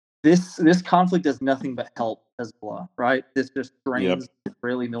this conflict does nothing but help Hezbollah, right? This just Yep. drains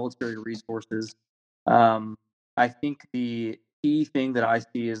Israeli military resources. Um, I think the key thing that I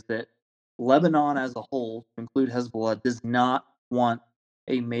see is that Lebanon as a whole, to include Hezbollah, does not want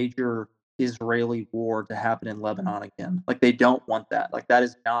a major Israeli war to happen in Lebanon again. Like they don't want that. Like that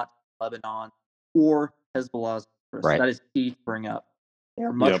is not Lebanon or Hezbollah's interest. Right. That is key to bring up. They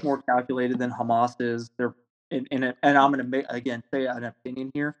are much Yep. more calculated than Hamas is. And I'm going to again say an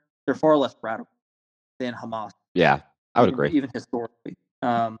opinion here. They're far less radical than Hamas, Yeah, I would agree. even historically.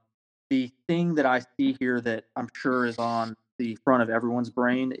 The thing that I see here that I'm sure is on the front of everyone's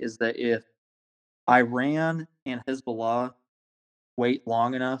brain is that if Iran and Hezbollah wait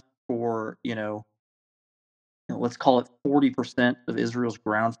long enough for, let's call it 40% of Israel's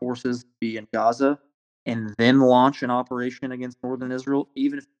ground forces to be in Gaza and then launch an operation against northern Israel,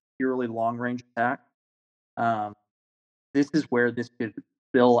 even if it's purely long range attack, um, this is where this could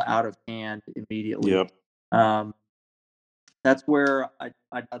spill out of hand immediately. Yep. That's where I'd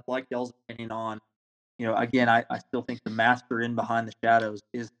like y'all's opinion on. Again, I still think the master in behind the shadows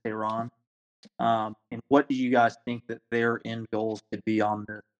is Tehran. And what do you guys think that their end goals could be on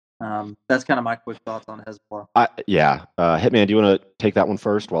this? That's kind of my quick thoughts on Hezbollah. Hitman, do you want to take that one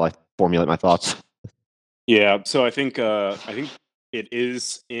first while I formulate my thoughts? Yeah. So I think it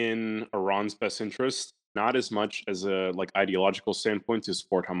is in Iran's best interest, not as much as a ideological standpoint to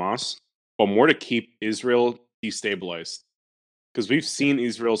support Hamas, but more to keep Israel destabilized. Because we've seen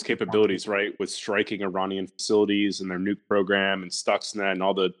Israel's capabilities, right, with striking Iranian facilities and their nuke program and Stuxnet and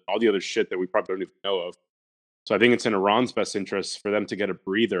all the other shit that we probably don't even know of. So I think it's in Iran's best interest for them to get a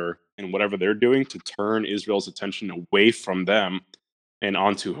breather in whatever they're doing to turn Israel's attention away from them and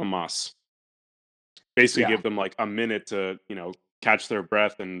onto Hamas. Basically, Yeah, give them like a minute to catch their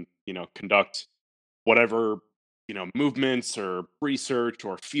breath and conduct whatever movements or research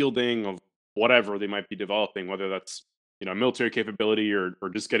or fielding of whatever they might be developing, whether that's military capability or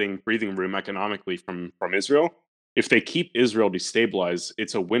just getting breathing room economically from Israel. If they keep Israel destabilized,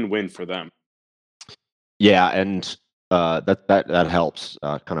 it's a win-win for them. Yeah, and that helps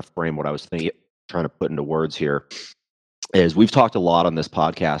kind of frame what I was trying to put into words here. Is we've talked a lot on this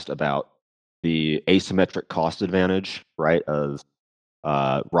podcast about the asymmetric cost advantage, right, of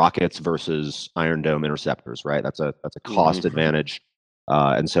rockets versus Iron Dome interceptors, right? That's a cost advantage,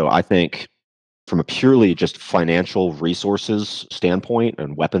 and so I think from a purely just financial resources standpoint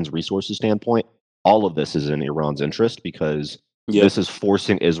and weapons resources standpoint, all of this is in Iran's interest because Yep. this is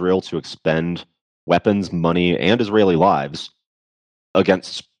forcing Israel to expend weapons, money, and Israeli lives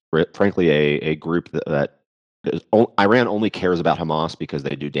against, frankly, a group Iran only cares about Hamas because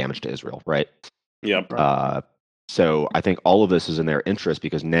they do damage to Israel, right? Yep. right. So I think all of this is in their interest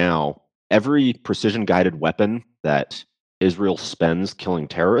because now every precision guided weapon that Israel spends killing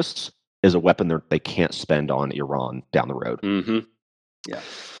terrorists is a weapon they can't spend on Iran down the road. Mm-hmm. Yeah.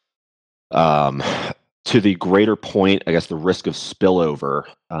 To the greater point, I guess the risk of spillover.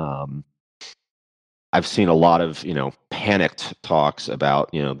 I've seen a lot of panicked talks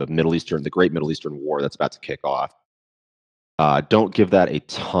about the Great Middle Eastern War that's about to kick off. Don't give that a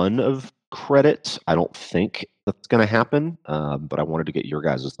ton of credit. I don't think that's going to happen, but I wanted to get your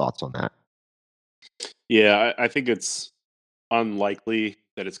guys' thoughts on that. Yeah, I think it's unlikely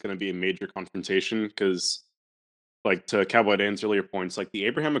that it's going to be a major confrontation because, like to Cowboy Dan's earlier points, like the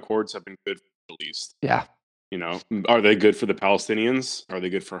Abraham Accords have been good for the Middle East. Yeah. Are they good for the Palestinians? Are they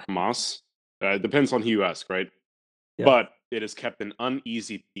good for Hamas? It depends on who you ask, right? Yeah. But it has kept an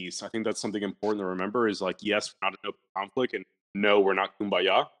uneasy peace. I think that's something important to remember. Is like, yes, we're not in open conflict, and no, we're not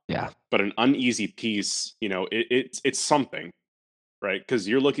kumbaya. Yeah. But an uneasy peace, it's something, right? Because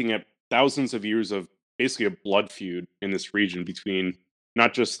you're looking at thousands of years of basically a blood feud in this region between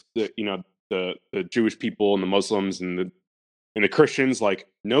not just the Jewish people and the Muslims and the Christians. Like,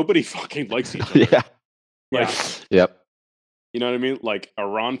 nobody fucking likes each other. Yeah. Like, Yep. you know what I mean? Like,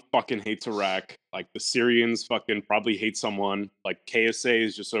 Iran fucking hates Iraq. Like, the Syrians fucking probably hate someone. Like, KSA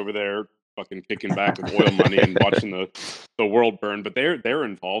is just over there fucking kicking back with oil money and watching the world burn. But they're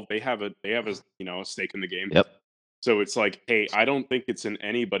involved. They have a a stake in the game. Yep. So it's like, hey, I don't think it's in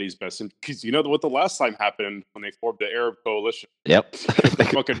anybody's best interest, because you know what the last time happened when they formed the Arab coalition? Yep. The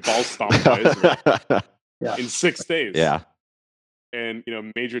fucking ball stomped by Israel in 6 days. Yeah. And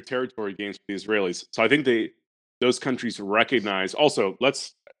major territory gains for the Israelis. So I think those countries recognize. Also,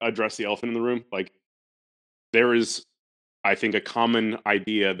 let's address the elephant in the room. Like, there is, I think, a common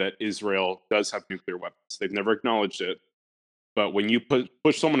idea that Israel does have nuclear weapons. They've never acknowledged it. But when you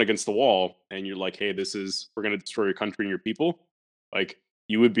push someone against the wall and you're like, hey, we're going to destroy your country and your people, like,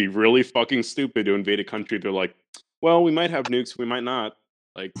 you would be really fucking stupid to invade a country. They're like, well, we might have nukes, we might not.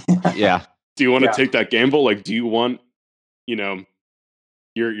 Like, Yeah. do you want to take that gamble? Like, do you want,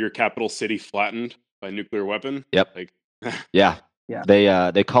 your capital city flattened by a nuclear weapon? Yep. Like, Yeah.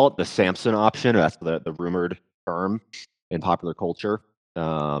 Yeah. They call it the Samson option. That's the rumored term in popular culture.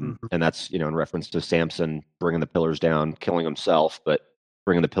 And that's, in reference to Samson bringing the pillars down, killing himself, but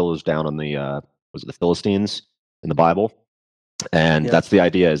bringing the pillars down on the Philistines in the Bible. And that's the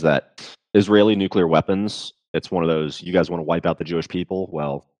idea, is that Israeli nuclear weapons, it's one of those, you guys want to wipe out the Jewish people?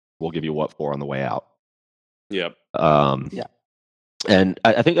 Well, we'll give you what for on the way out. Yep. And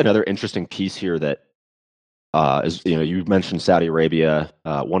I think another interesting piece here that is, you mentioned Saudi Arabia.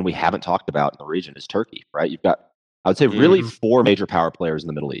 One we haven't talked about in the region is Turkey, right? You've got, I would say, really four major power players in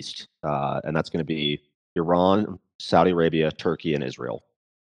the Middle East, and that's going to be Iran, Saudi Arabia, Turkey, and Israel.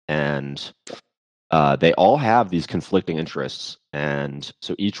 And they all have these conflicting interests, and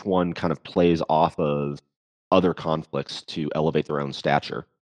so each one kind of plays off of other conflicts to elevate their own stature.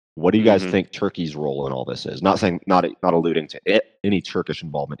 What do you guys think Turkey's role in all this is? Not saying, not alluding to any Turkish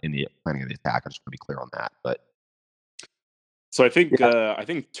involvement in the planning of the attack. I just want to be clear on that. But so I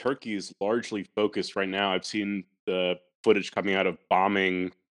think Turkey is largely focused right now. I've seen the footage coming out of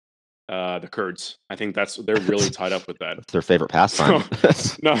bombing the Kurds. I think they're really tied up with that. It's their favorite pastime.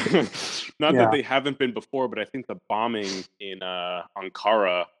 So, no, not that they haven't been before, but I think the bombing in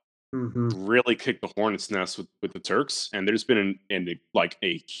Ankara really kicked the hornet's nest with the Turks, and there's been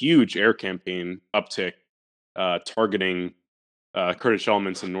a huge air campaign uptick targeting Kurdish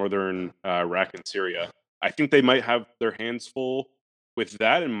elements in northern Iraq and Syria. I think they might have their hands full with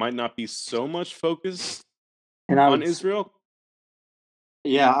that and might not be so much focused on Israel.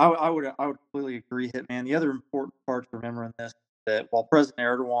 Yeah, I would completely agree, Hitman. The other important part to remember in this is that while President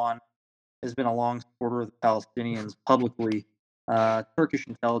Erdogan has been a long supporter of the Palestinians publicly, Turkish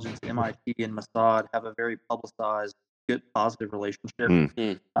intelligence, MIT, and Mossad have a very publicized, good, positive relationship.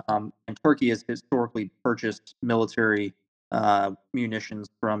 And Turkey has historically purchased military munitions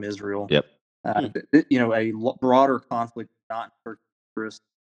from Israel. Yep. A broader conflict not in Turkey's interest.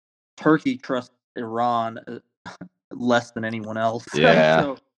 Turkey trusts Iran less than anyone else. Yeah.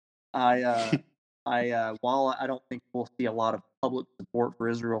 So while I don't think we'll see a lot of public support for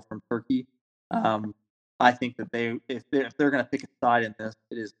Israel from Turkey, I think that if they're going to pick a side in this,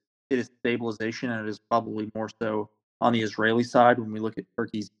 it is stabilization, and it is probably more so on the Israeli side when we look at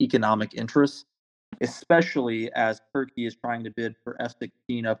Turkey's economic interests, especially as Turkey is trying to bid for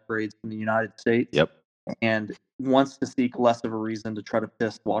F-16 upgrades from the United States. Yep. And wants to seek less of a reason to try to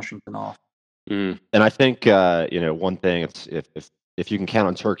piss Washington off. And I think one thing, it's if you can count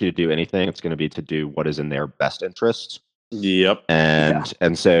on Turkey to do anything, it's going to be to do what is in their best interests. Yep.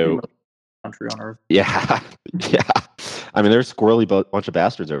 And so country on earth. Yeah. I mean, there's squirrely bunch of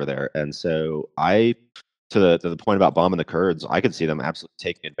bastards over there, and so to the point about bombing the Kurds, I could see them absolutely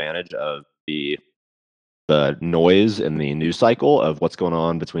taking advantage of the noise in the news cycle of what's going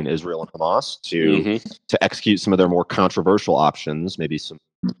on between Israel and Hamas to execute some of their more controversial options, maybe some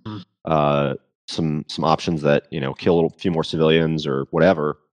options that kill a few more civilians or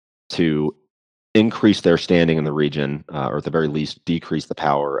whatever, to increase their standing in the region, or at the very least decrease the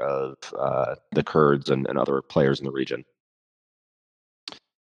power of the Kurds and other players in the region.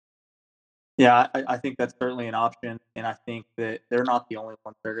 Yeah, I think that's certainly an option, and I think that they're not the only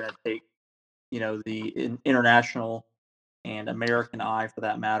ones. They're going to take, the international and American eye, for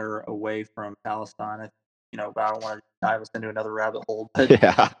that matter, away from Palestine. But I don't want to dive us into another rabbit hole. But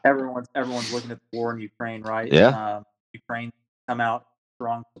everyone's looking at the war in Ukraine, right? Yeah. Ukraine come out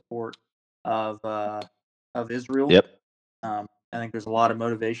strong support of Israel. Yep. I think there's a lot of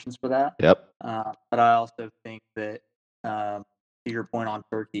motivations for that. Yep. But I also think that, to your point on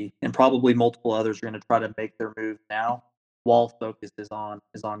Turkey, and probably multiple others are going to try to make their move now, while focus is on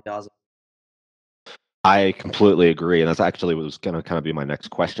Gaza. I completely agree, and that's actually what was going to kind of be my next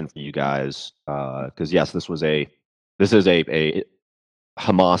question for you guys. Because yes, this is a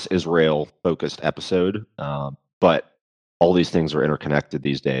Hamas Israel focused episode, but all these things are interconnected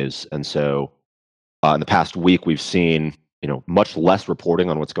these days, and so in the past week we've seen much less reporting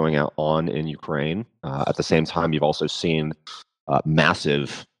on what's going on in Ukraine. At the same time, you've also seen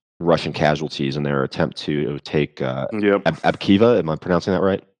massive Russian casualties in their attempt to take Abkiva. Am I pronouncing that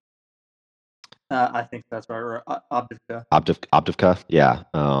right? I think that's right. Or Abdivka. Abdivka, yeah.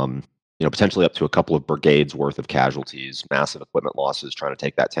 Potentially up to a couple of brigades worth of casualties, massive equipment losses trying to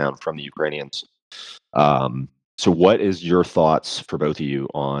take that town from the Ukrainians. So what is your thoughts for both of you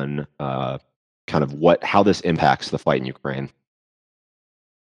on kind of how this impacts the fight in Ukraine?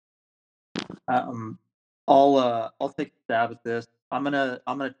 I'll take a stab at this. I'm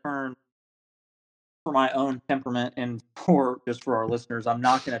gonna turn for my own temperament and for our listeners. I'm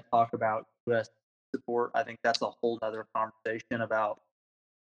not gonna talk about U.S. support. I think that's a whole other conversation about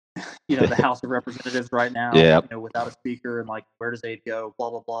the House of Representatives right now. Yeah. Without a speaker, and like, where does aid go? Blah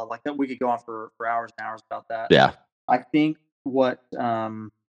blah blah. Like that, we could go on for hours and hours about that. Yeah. I think what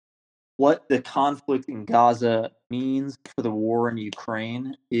the conflict in Gaza means for the war in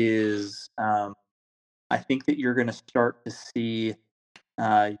Ukraine is, I think that you're going to start to see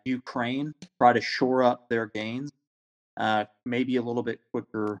Ukraine try to shore up their gains, maybe a little bit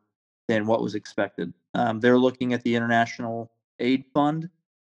quicker than what was expected. They're looking at the International Aid Fund.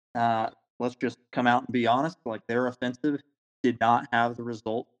 Let's just come out and be honest. Like, their offensive did not have the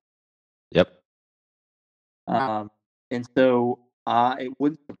result. Yep. And so it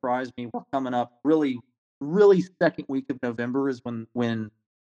wouldn't surprise me. We're coming up really, really second week of November is when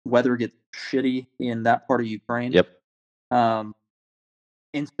weather gets shitty in that part of Ukraine. Yep. And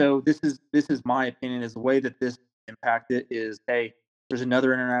so this is my opinion, is the way that this impact it is, hey, there's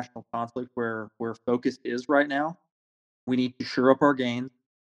another international conflict where focus is right now. We need to shore up our gains,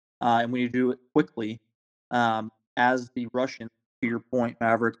 and we need to do it quickly, as the Russians, to your point,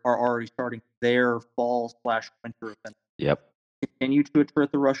 Maverick, are already starting their fall/winter offensive. Yep. Continue to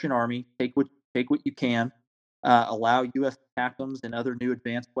attrit the Russian army. Take what you can. Allow U.S. ATACMS and other new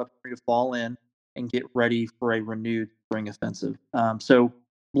advanced weaponry to fall in and get ready for a renewed spring offensive. So,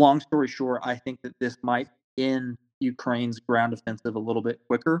 long story short, I think that this might end Ukraine's ground offensive a little bit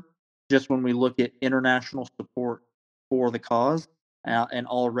quicker, just when we look at international support for the cause, and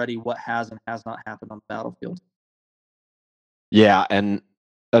already what has and has not happened on the battlefield. Yeah, and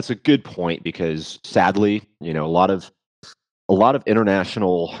that's a good point, because sadly, a lot of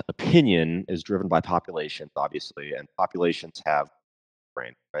international opinion is driven by populations, obviously, and populations have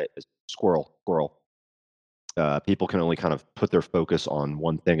brain, right? It's squirrel. People can only kind of put their focus on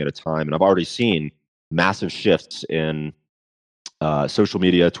one thing at a time, and I've already seen massive shifts in social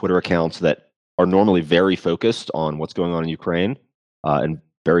media, Twitter accounts that are normally very focused on what's going on in Ukraine, and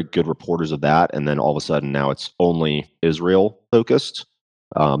very good reporters of that, and then all of a sudden now it's only Israel focused.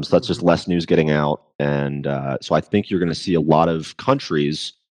 So that's just less news getting out, and so I think you're going to see a lot of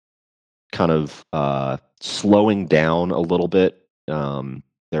countries kind of slowing down a little bit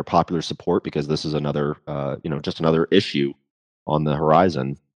their popular support, because this is another just another issue on the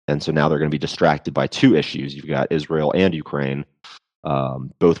horizon, and so now they're going to be distracted by two issues. You've got Israel and Ukraine,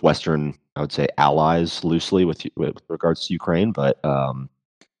 both Western, I would say, allies loosely with regards to Ukraine, but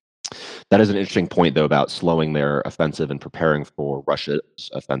that is an interesting point, though, about slowing their offensive and preparing for Russia's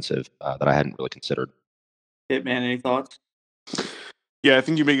offensive, that I hadn't really considered. Hitman, any thoughts? Yeah, I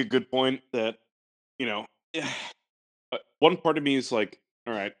think you make a good point that, one part of me is like,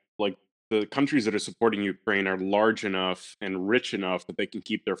 all right, like, the countries that are supporting Ukraine are large enough and rich enough that they can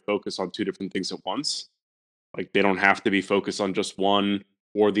keep their focus on two different things at once. Like, they don't have to be focused on just one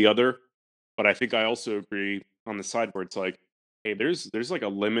or the other. But I think I also agree on the side where it's like, hey, there's like a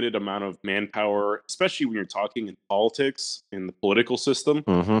limited amount of manpower, especially when you're talking in politics, in the political system.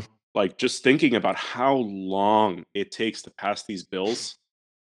 Mm-hmm. Like, just thinking about how long it takes to pass these bills,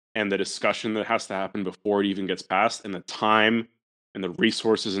 and the discussion that has to happen before it even gets passed, and the time and the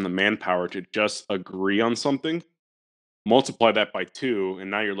resources and the manpower to just agree on something. Multiply that by two,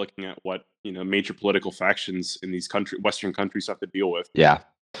 and now you're looking at what major political factions in these Western countries have to deal with. Yeah.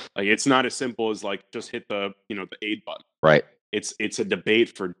 Like, it's not as simple as like just hit the the aid button. Right. It's a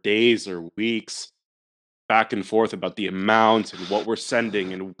debate for days or weeks, back and forth about the amount and what we're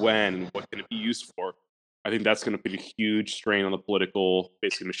sending and when and what can it be used for. I think that's going to put a huge strain on the political,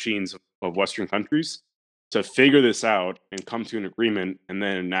 basically, machines of Western countries to figure this out and come to an agreement and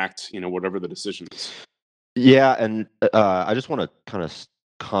then enact, whatever the decision is. Yeah, and I just want to kind of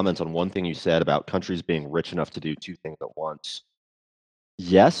comment on one thing you said about countries being rich enough to do two things at once.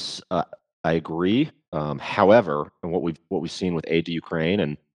 Yes, I agree. However, and what we've seen with aid to Ukraine,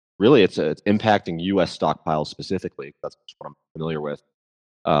 and really it's impacting U.S. stockpiles specifically. That's what I'm familiar with.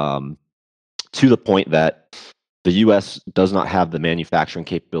 To the point that the U.S. does not have the manufacturing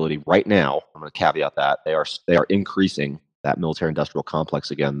capability right now. I'm going to caveat that they are increasing that military-industrial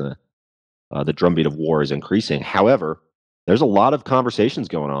complex again. The drumbeat of war is increasing. However, there's a lot of conversations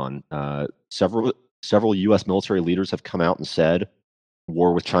going on. Several U.S. military leaders have come out and said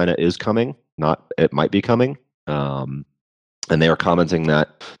war with China is coming. Not it might be coming. And they are commenting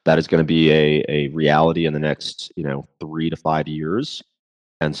that that is going to be a reality in the next 3 to 5 years.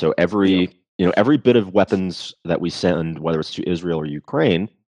 And so every bit of weapons that we send, whether it's to Israel or Ukraine,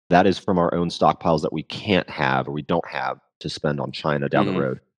 that is from our own stockpiles that we can't have or we don't have to spend on China down the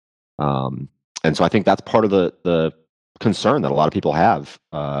road. And so I think that's part of the concern that a lot of people have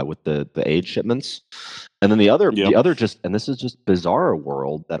with the aid shipments. And then the other and this is just bizarre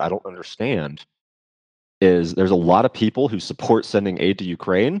world that I don't understand is there's a lot of people who support sending aid to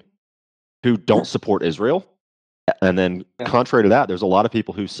Ukraine who don't support Israel. And then contrary to that, there's a lot of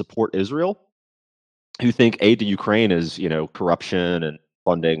people who support Israel who think aid to Ukraine is, corruption and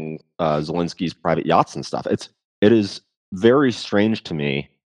funding Zelensky's private yachts and stuff. It is very strange to me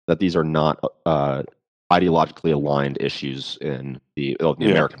that these are not ideologically aligned issues in the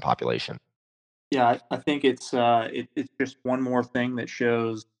American population. Yeah, I think it's just one more thing that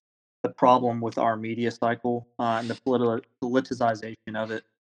shows the problem with our media cycle and the politicization of it.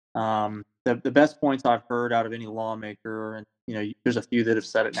 The best points I've heard out of any lawmaker, and there's a few that have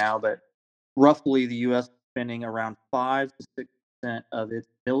said it now, but roughly the U.S. is spending around 5 to 6% of its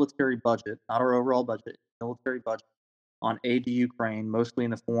military budget, not our overall budget, military budget, on aid to Ukraine, mostly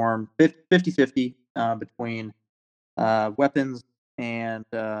in the form 50-50 between weapons and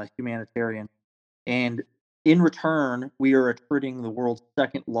humanitarian. And in return, we are attriting the world's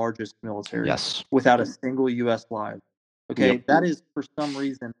second largest military without a single U.S. live. Okay, that is for some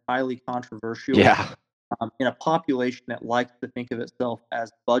reason highly controversial. In a population that likes to think of itself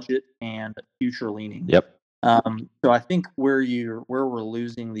as budget and future leaning. So I think where we're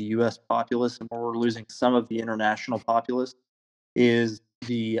losing the U.S. populace and where we're losing some of the international populace is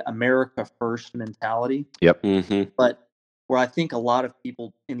the America First mentality. But where I think a lot of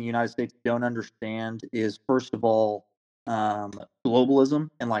people in the United States don't understand is, first of all, globalism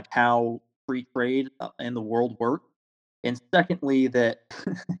and like how free trade in the world works. And secondly, that,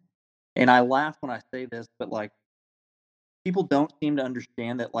 and I laugh when I say this, but like people don't seem to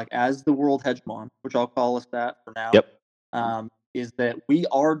understand that, like, as the world hegemon, which I'll call us that for now, is that we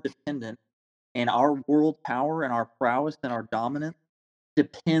are dependent, and our world power and our prowess and our dominance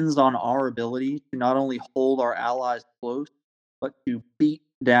depends on our ability to not only hold our allies close, but to beat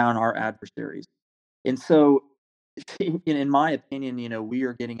down our adversaries. And so, in my opinion, we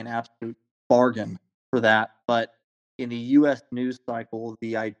are getting an absolute bargain for that. But in the U.S. news cycle,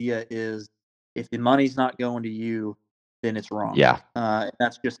 the idea is if the money's not going to you, then it's wrong.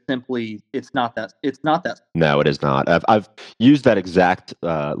 That's just simply it's not that. No, it is not. I've used that exact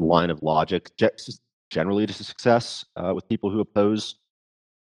line of logic generally to success with people who oppose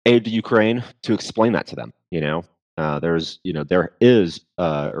aid to Ukraine to explain that to them. There is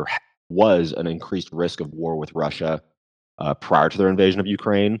or was an increased risk of war with Russia prior to their invasion of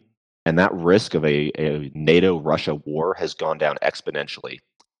Ukraine, and that risk of a NATO-Russia war has gone down exponentially,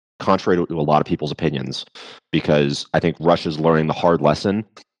 contrary to a lot of people's opinions, because I think Russia's learning the hard lesson.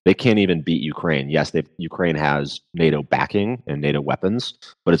 They can't even beat Ukraine. Yes, Ukraine has NATO backing and NATO weapons,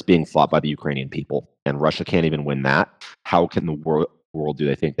 but it's being fought by the Ukrainian people, and Russia can't even win that. How can the world do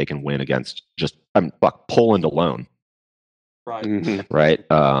they think they can win against just Poland alone? Right.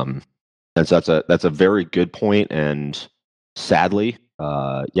 And so that's a very good point, and sadly,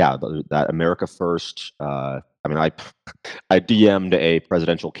 that America First. I mean, I DM'd a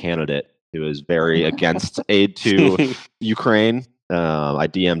presidential candidate who is very against aid to Ukraine. I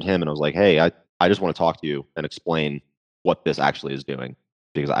DM'd him and I was like, hey, I just want to talk to you and explain what this actually is doing,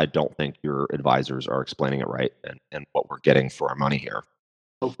 because I don't think your advisors are explaining it right and what we're getting for our money here.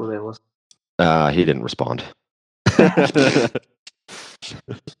 Hopefully they listen. He didn't respond.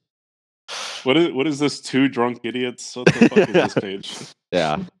 What is this? Two drunk idiots? What the fuck is this page?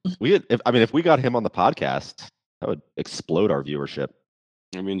 Yeah, if we got him on the podcast, that would explode our viewership.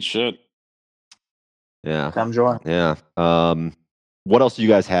 I mean, shit. Yeah. I'm joining. Yeah. what else do you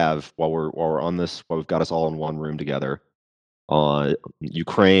guys have while we're on this? While we've got us all in one room together, on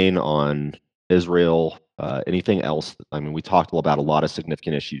Ukraine, on Israel, anything else? I mean, we talked about a lot of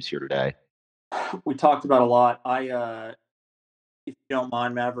significant issues here today. We talked about a lot. If you don't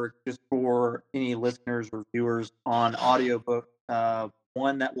mind, Maverick, just for any listeners or viewers on audiobook,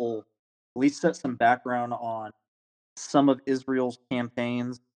 one that will at least set some background on some of Israel's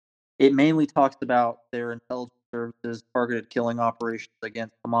campaigns. It mainly talks about their intelligence services targeted killing operations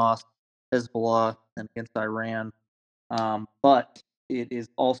against Hamas, Hezbollah, and against Iran. But it is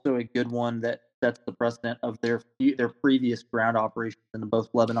also a good one that sets the precedent of their previous ground operations in both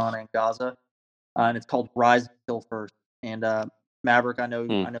Lebanon and Gaza, and it's called Rise and Kill First. And Maverick, I know,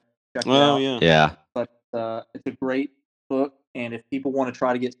 you checked it out. Yeah. But it's a great book, and if people want to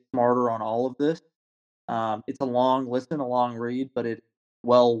try to get smarter on all of this, it's a long listen, a long read, but it's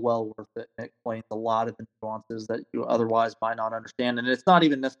well worth it. It explains a lot of the nuances that you otherwise might not understand, and it's not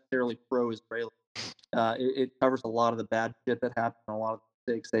even necessarily pro-Israeli. It covers a lot of the bad shit that happened, a lot of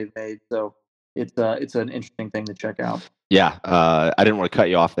the mistakes they've made. So it's an interesting thing to check out. Yeah, I didn't want to cut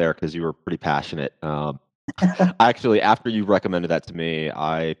you off there because you were pretty passionate. Actually, after you recommended that to me,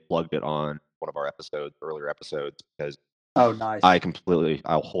 I plugged it on one of our earlier episodes, because oh, nice. I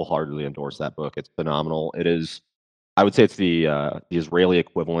wholeheartedly endorse that book. It's phenomenal. It is, I would say, it's the Israeli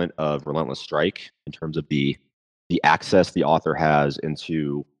equivalent of Relentless Strike in terms of the access the author has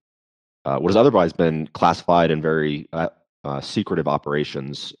into what has otherwise been classified and very secretive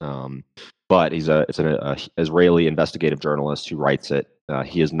operations. But it's an Israeli investigative journalist who writes it.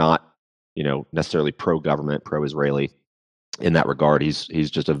 He is not, necessarily pro-government, pro-Israeli in that regard. He's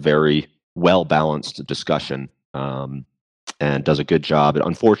just a very well-balanced discussion, and does a good job.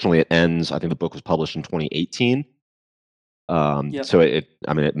 Unfortunately, it ends. I think the book was published in 2018. Yep. So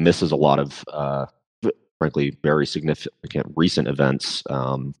it misses a lot of, frankly, very significant recent events.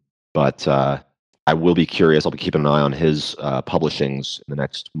 But I will be curious. I'll be keeping an eye on his publishings in the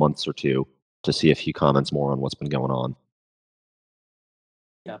next months or two to see if he comments more on what's been going on.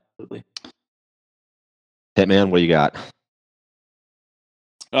 Yeah, absolutely. Hitman, what do you got?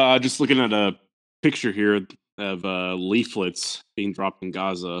 Just looking at a picture here of leaflets being dropped in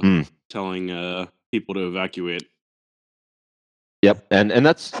Gaza, telling people to evacuate. Yep, and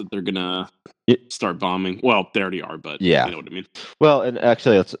that's that they're gonna start bombing. Well, they already are, but yeah, you know what I mean. Well, and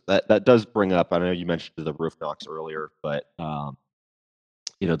actually, that does bring up. I know you mentioned the roof knocks earlier, but the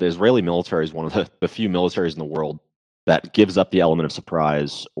Israeli military is one of the few militaries in the world that gives up the element of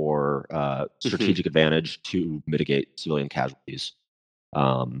surprise or strategic advantage to mitigate civilian casualties.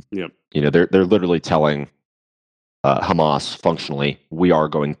 Yep. They're literally telling Hamas functionally, we are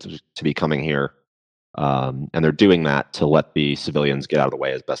going to be coming here, and they're doing that to let the civilians get out of the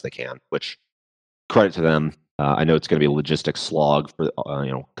way as best they can. Which, credit to them. I know it's going to be a logistics slog for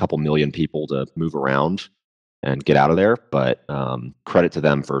a couple million people to move around and get out of there, but credit to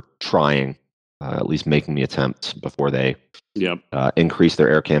them for trying, at least making the attempt before they increase their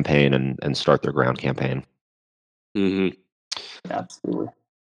air campaign and start their ground campaign. Absolutely.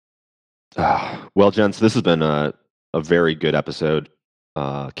 Well, gents, this has been a very good episode.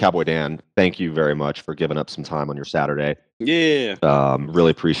 Cowboy Dan, thank you very much for giving up some time on your Saturday. Yeah.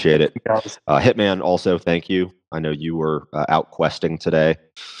 Really appreciate it. Hitman, also, thank you. I know you were out questing today.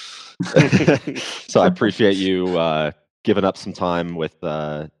 So I appreciate you giving up some time with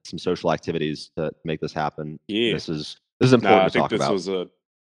some social activities to make this happen. Yeah. This is important to talk about.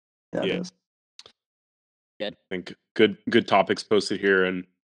 I think good topics posted here, and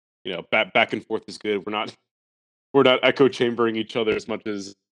back and forth is good. We're not echo chambering each other as much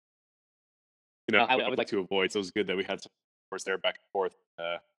as I would like to avoid. So it was good that we had some force there back and forth.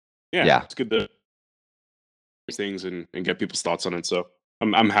 It's good to things and get people's thoughts on it. So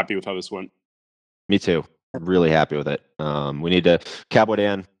I'm happy with how this went. Me too. Really happy with it. We need to, Cowboy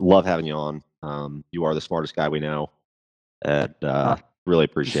Dan, love having you on. You are the smartest guy we know, and really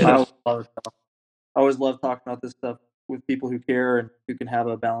appreciate it. I always love talking about this stuff with people who care and who can have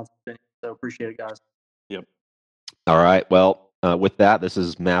a balanced opinion. So appreciate it, guys. Yep. All right. Well, with that, this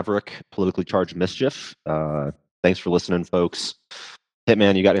is Maverick, Politically Charged Mischief. Thanks for listening, folks.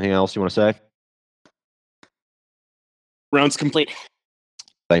 Hitman, you got anything else you want to say? Round's complete.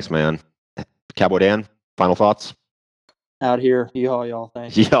 Thanks, man. Cowboy Dan, final thoughts? Out here. Yeehaw, y'all.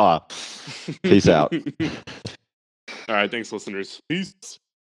 Thanks. Yeah. Peace out. All right. Thanks, listeners. Peace.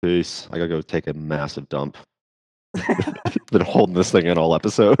 Peace. I gotta go take a massive dump. Been holding this thing in all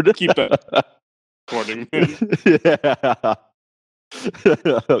episode. Keep that recording, man. Yeah.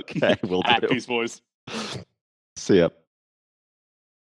 Okay. We'll do. Peace, boys. See ya.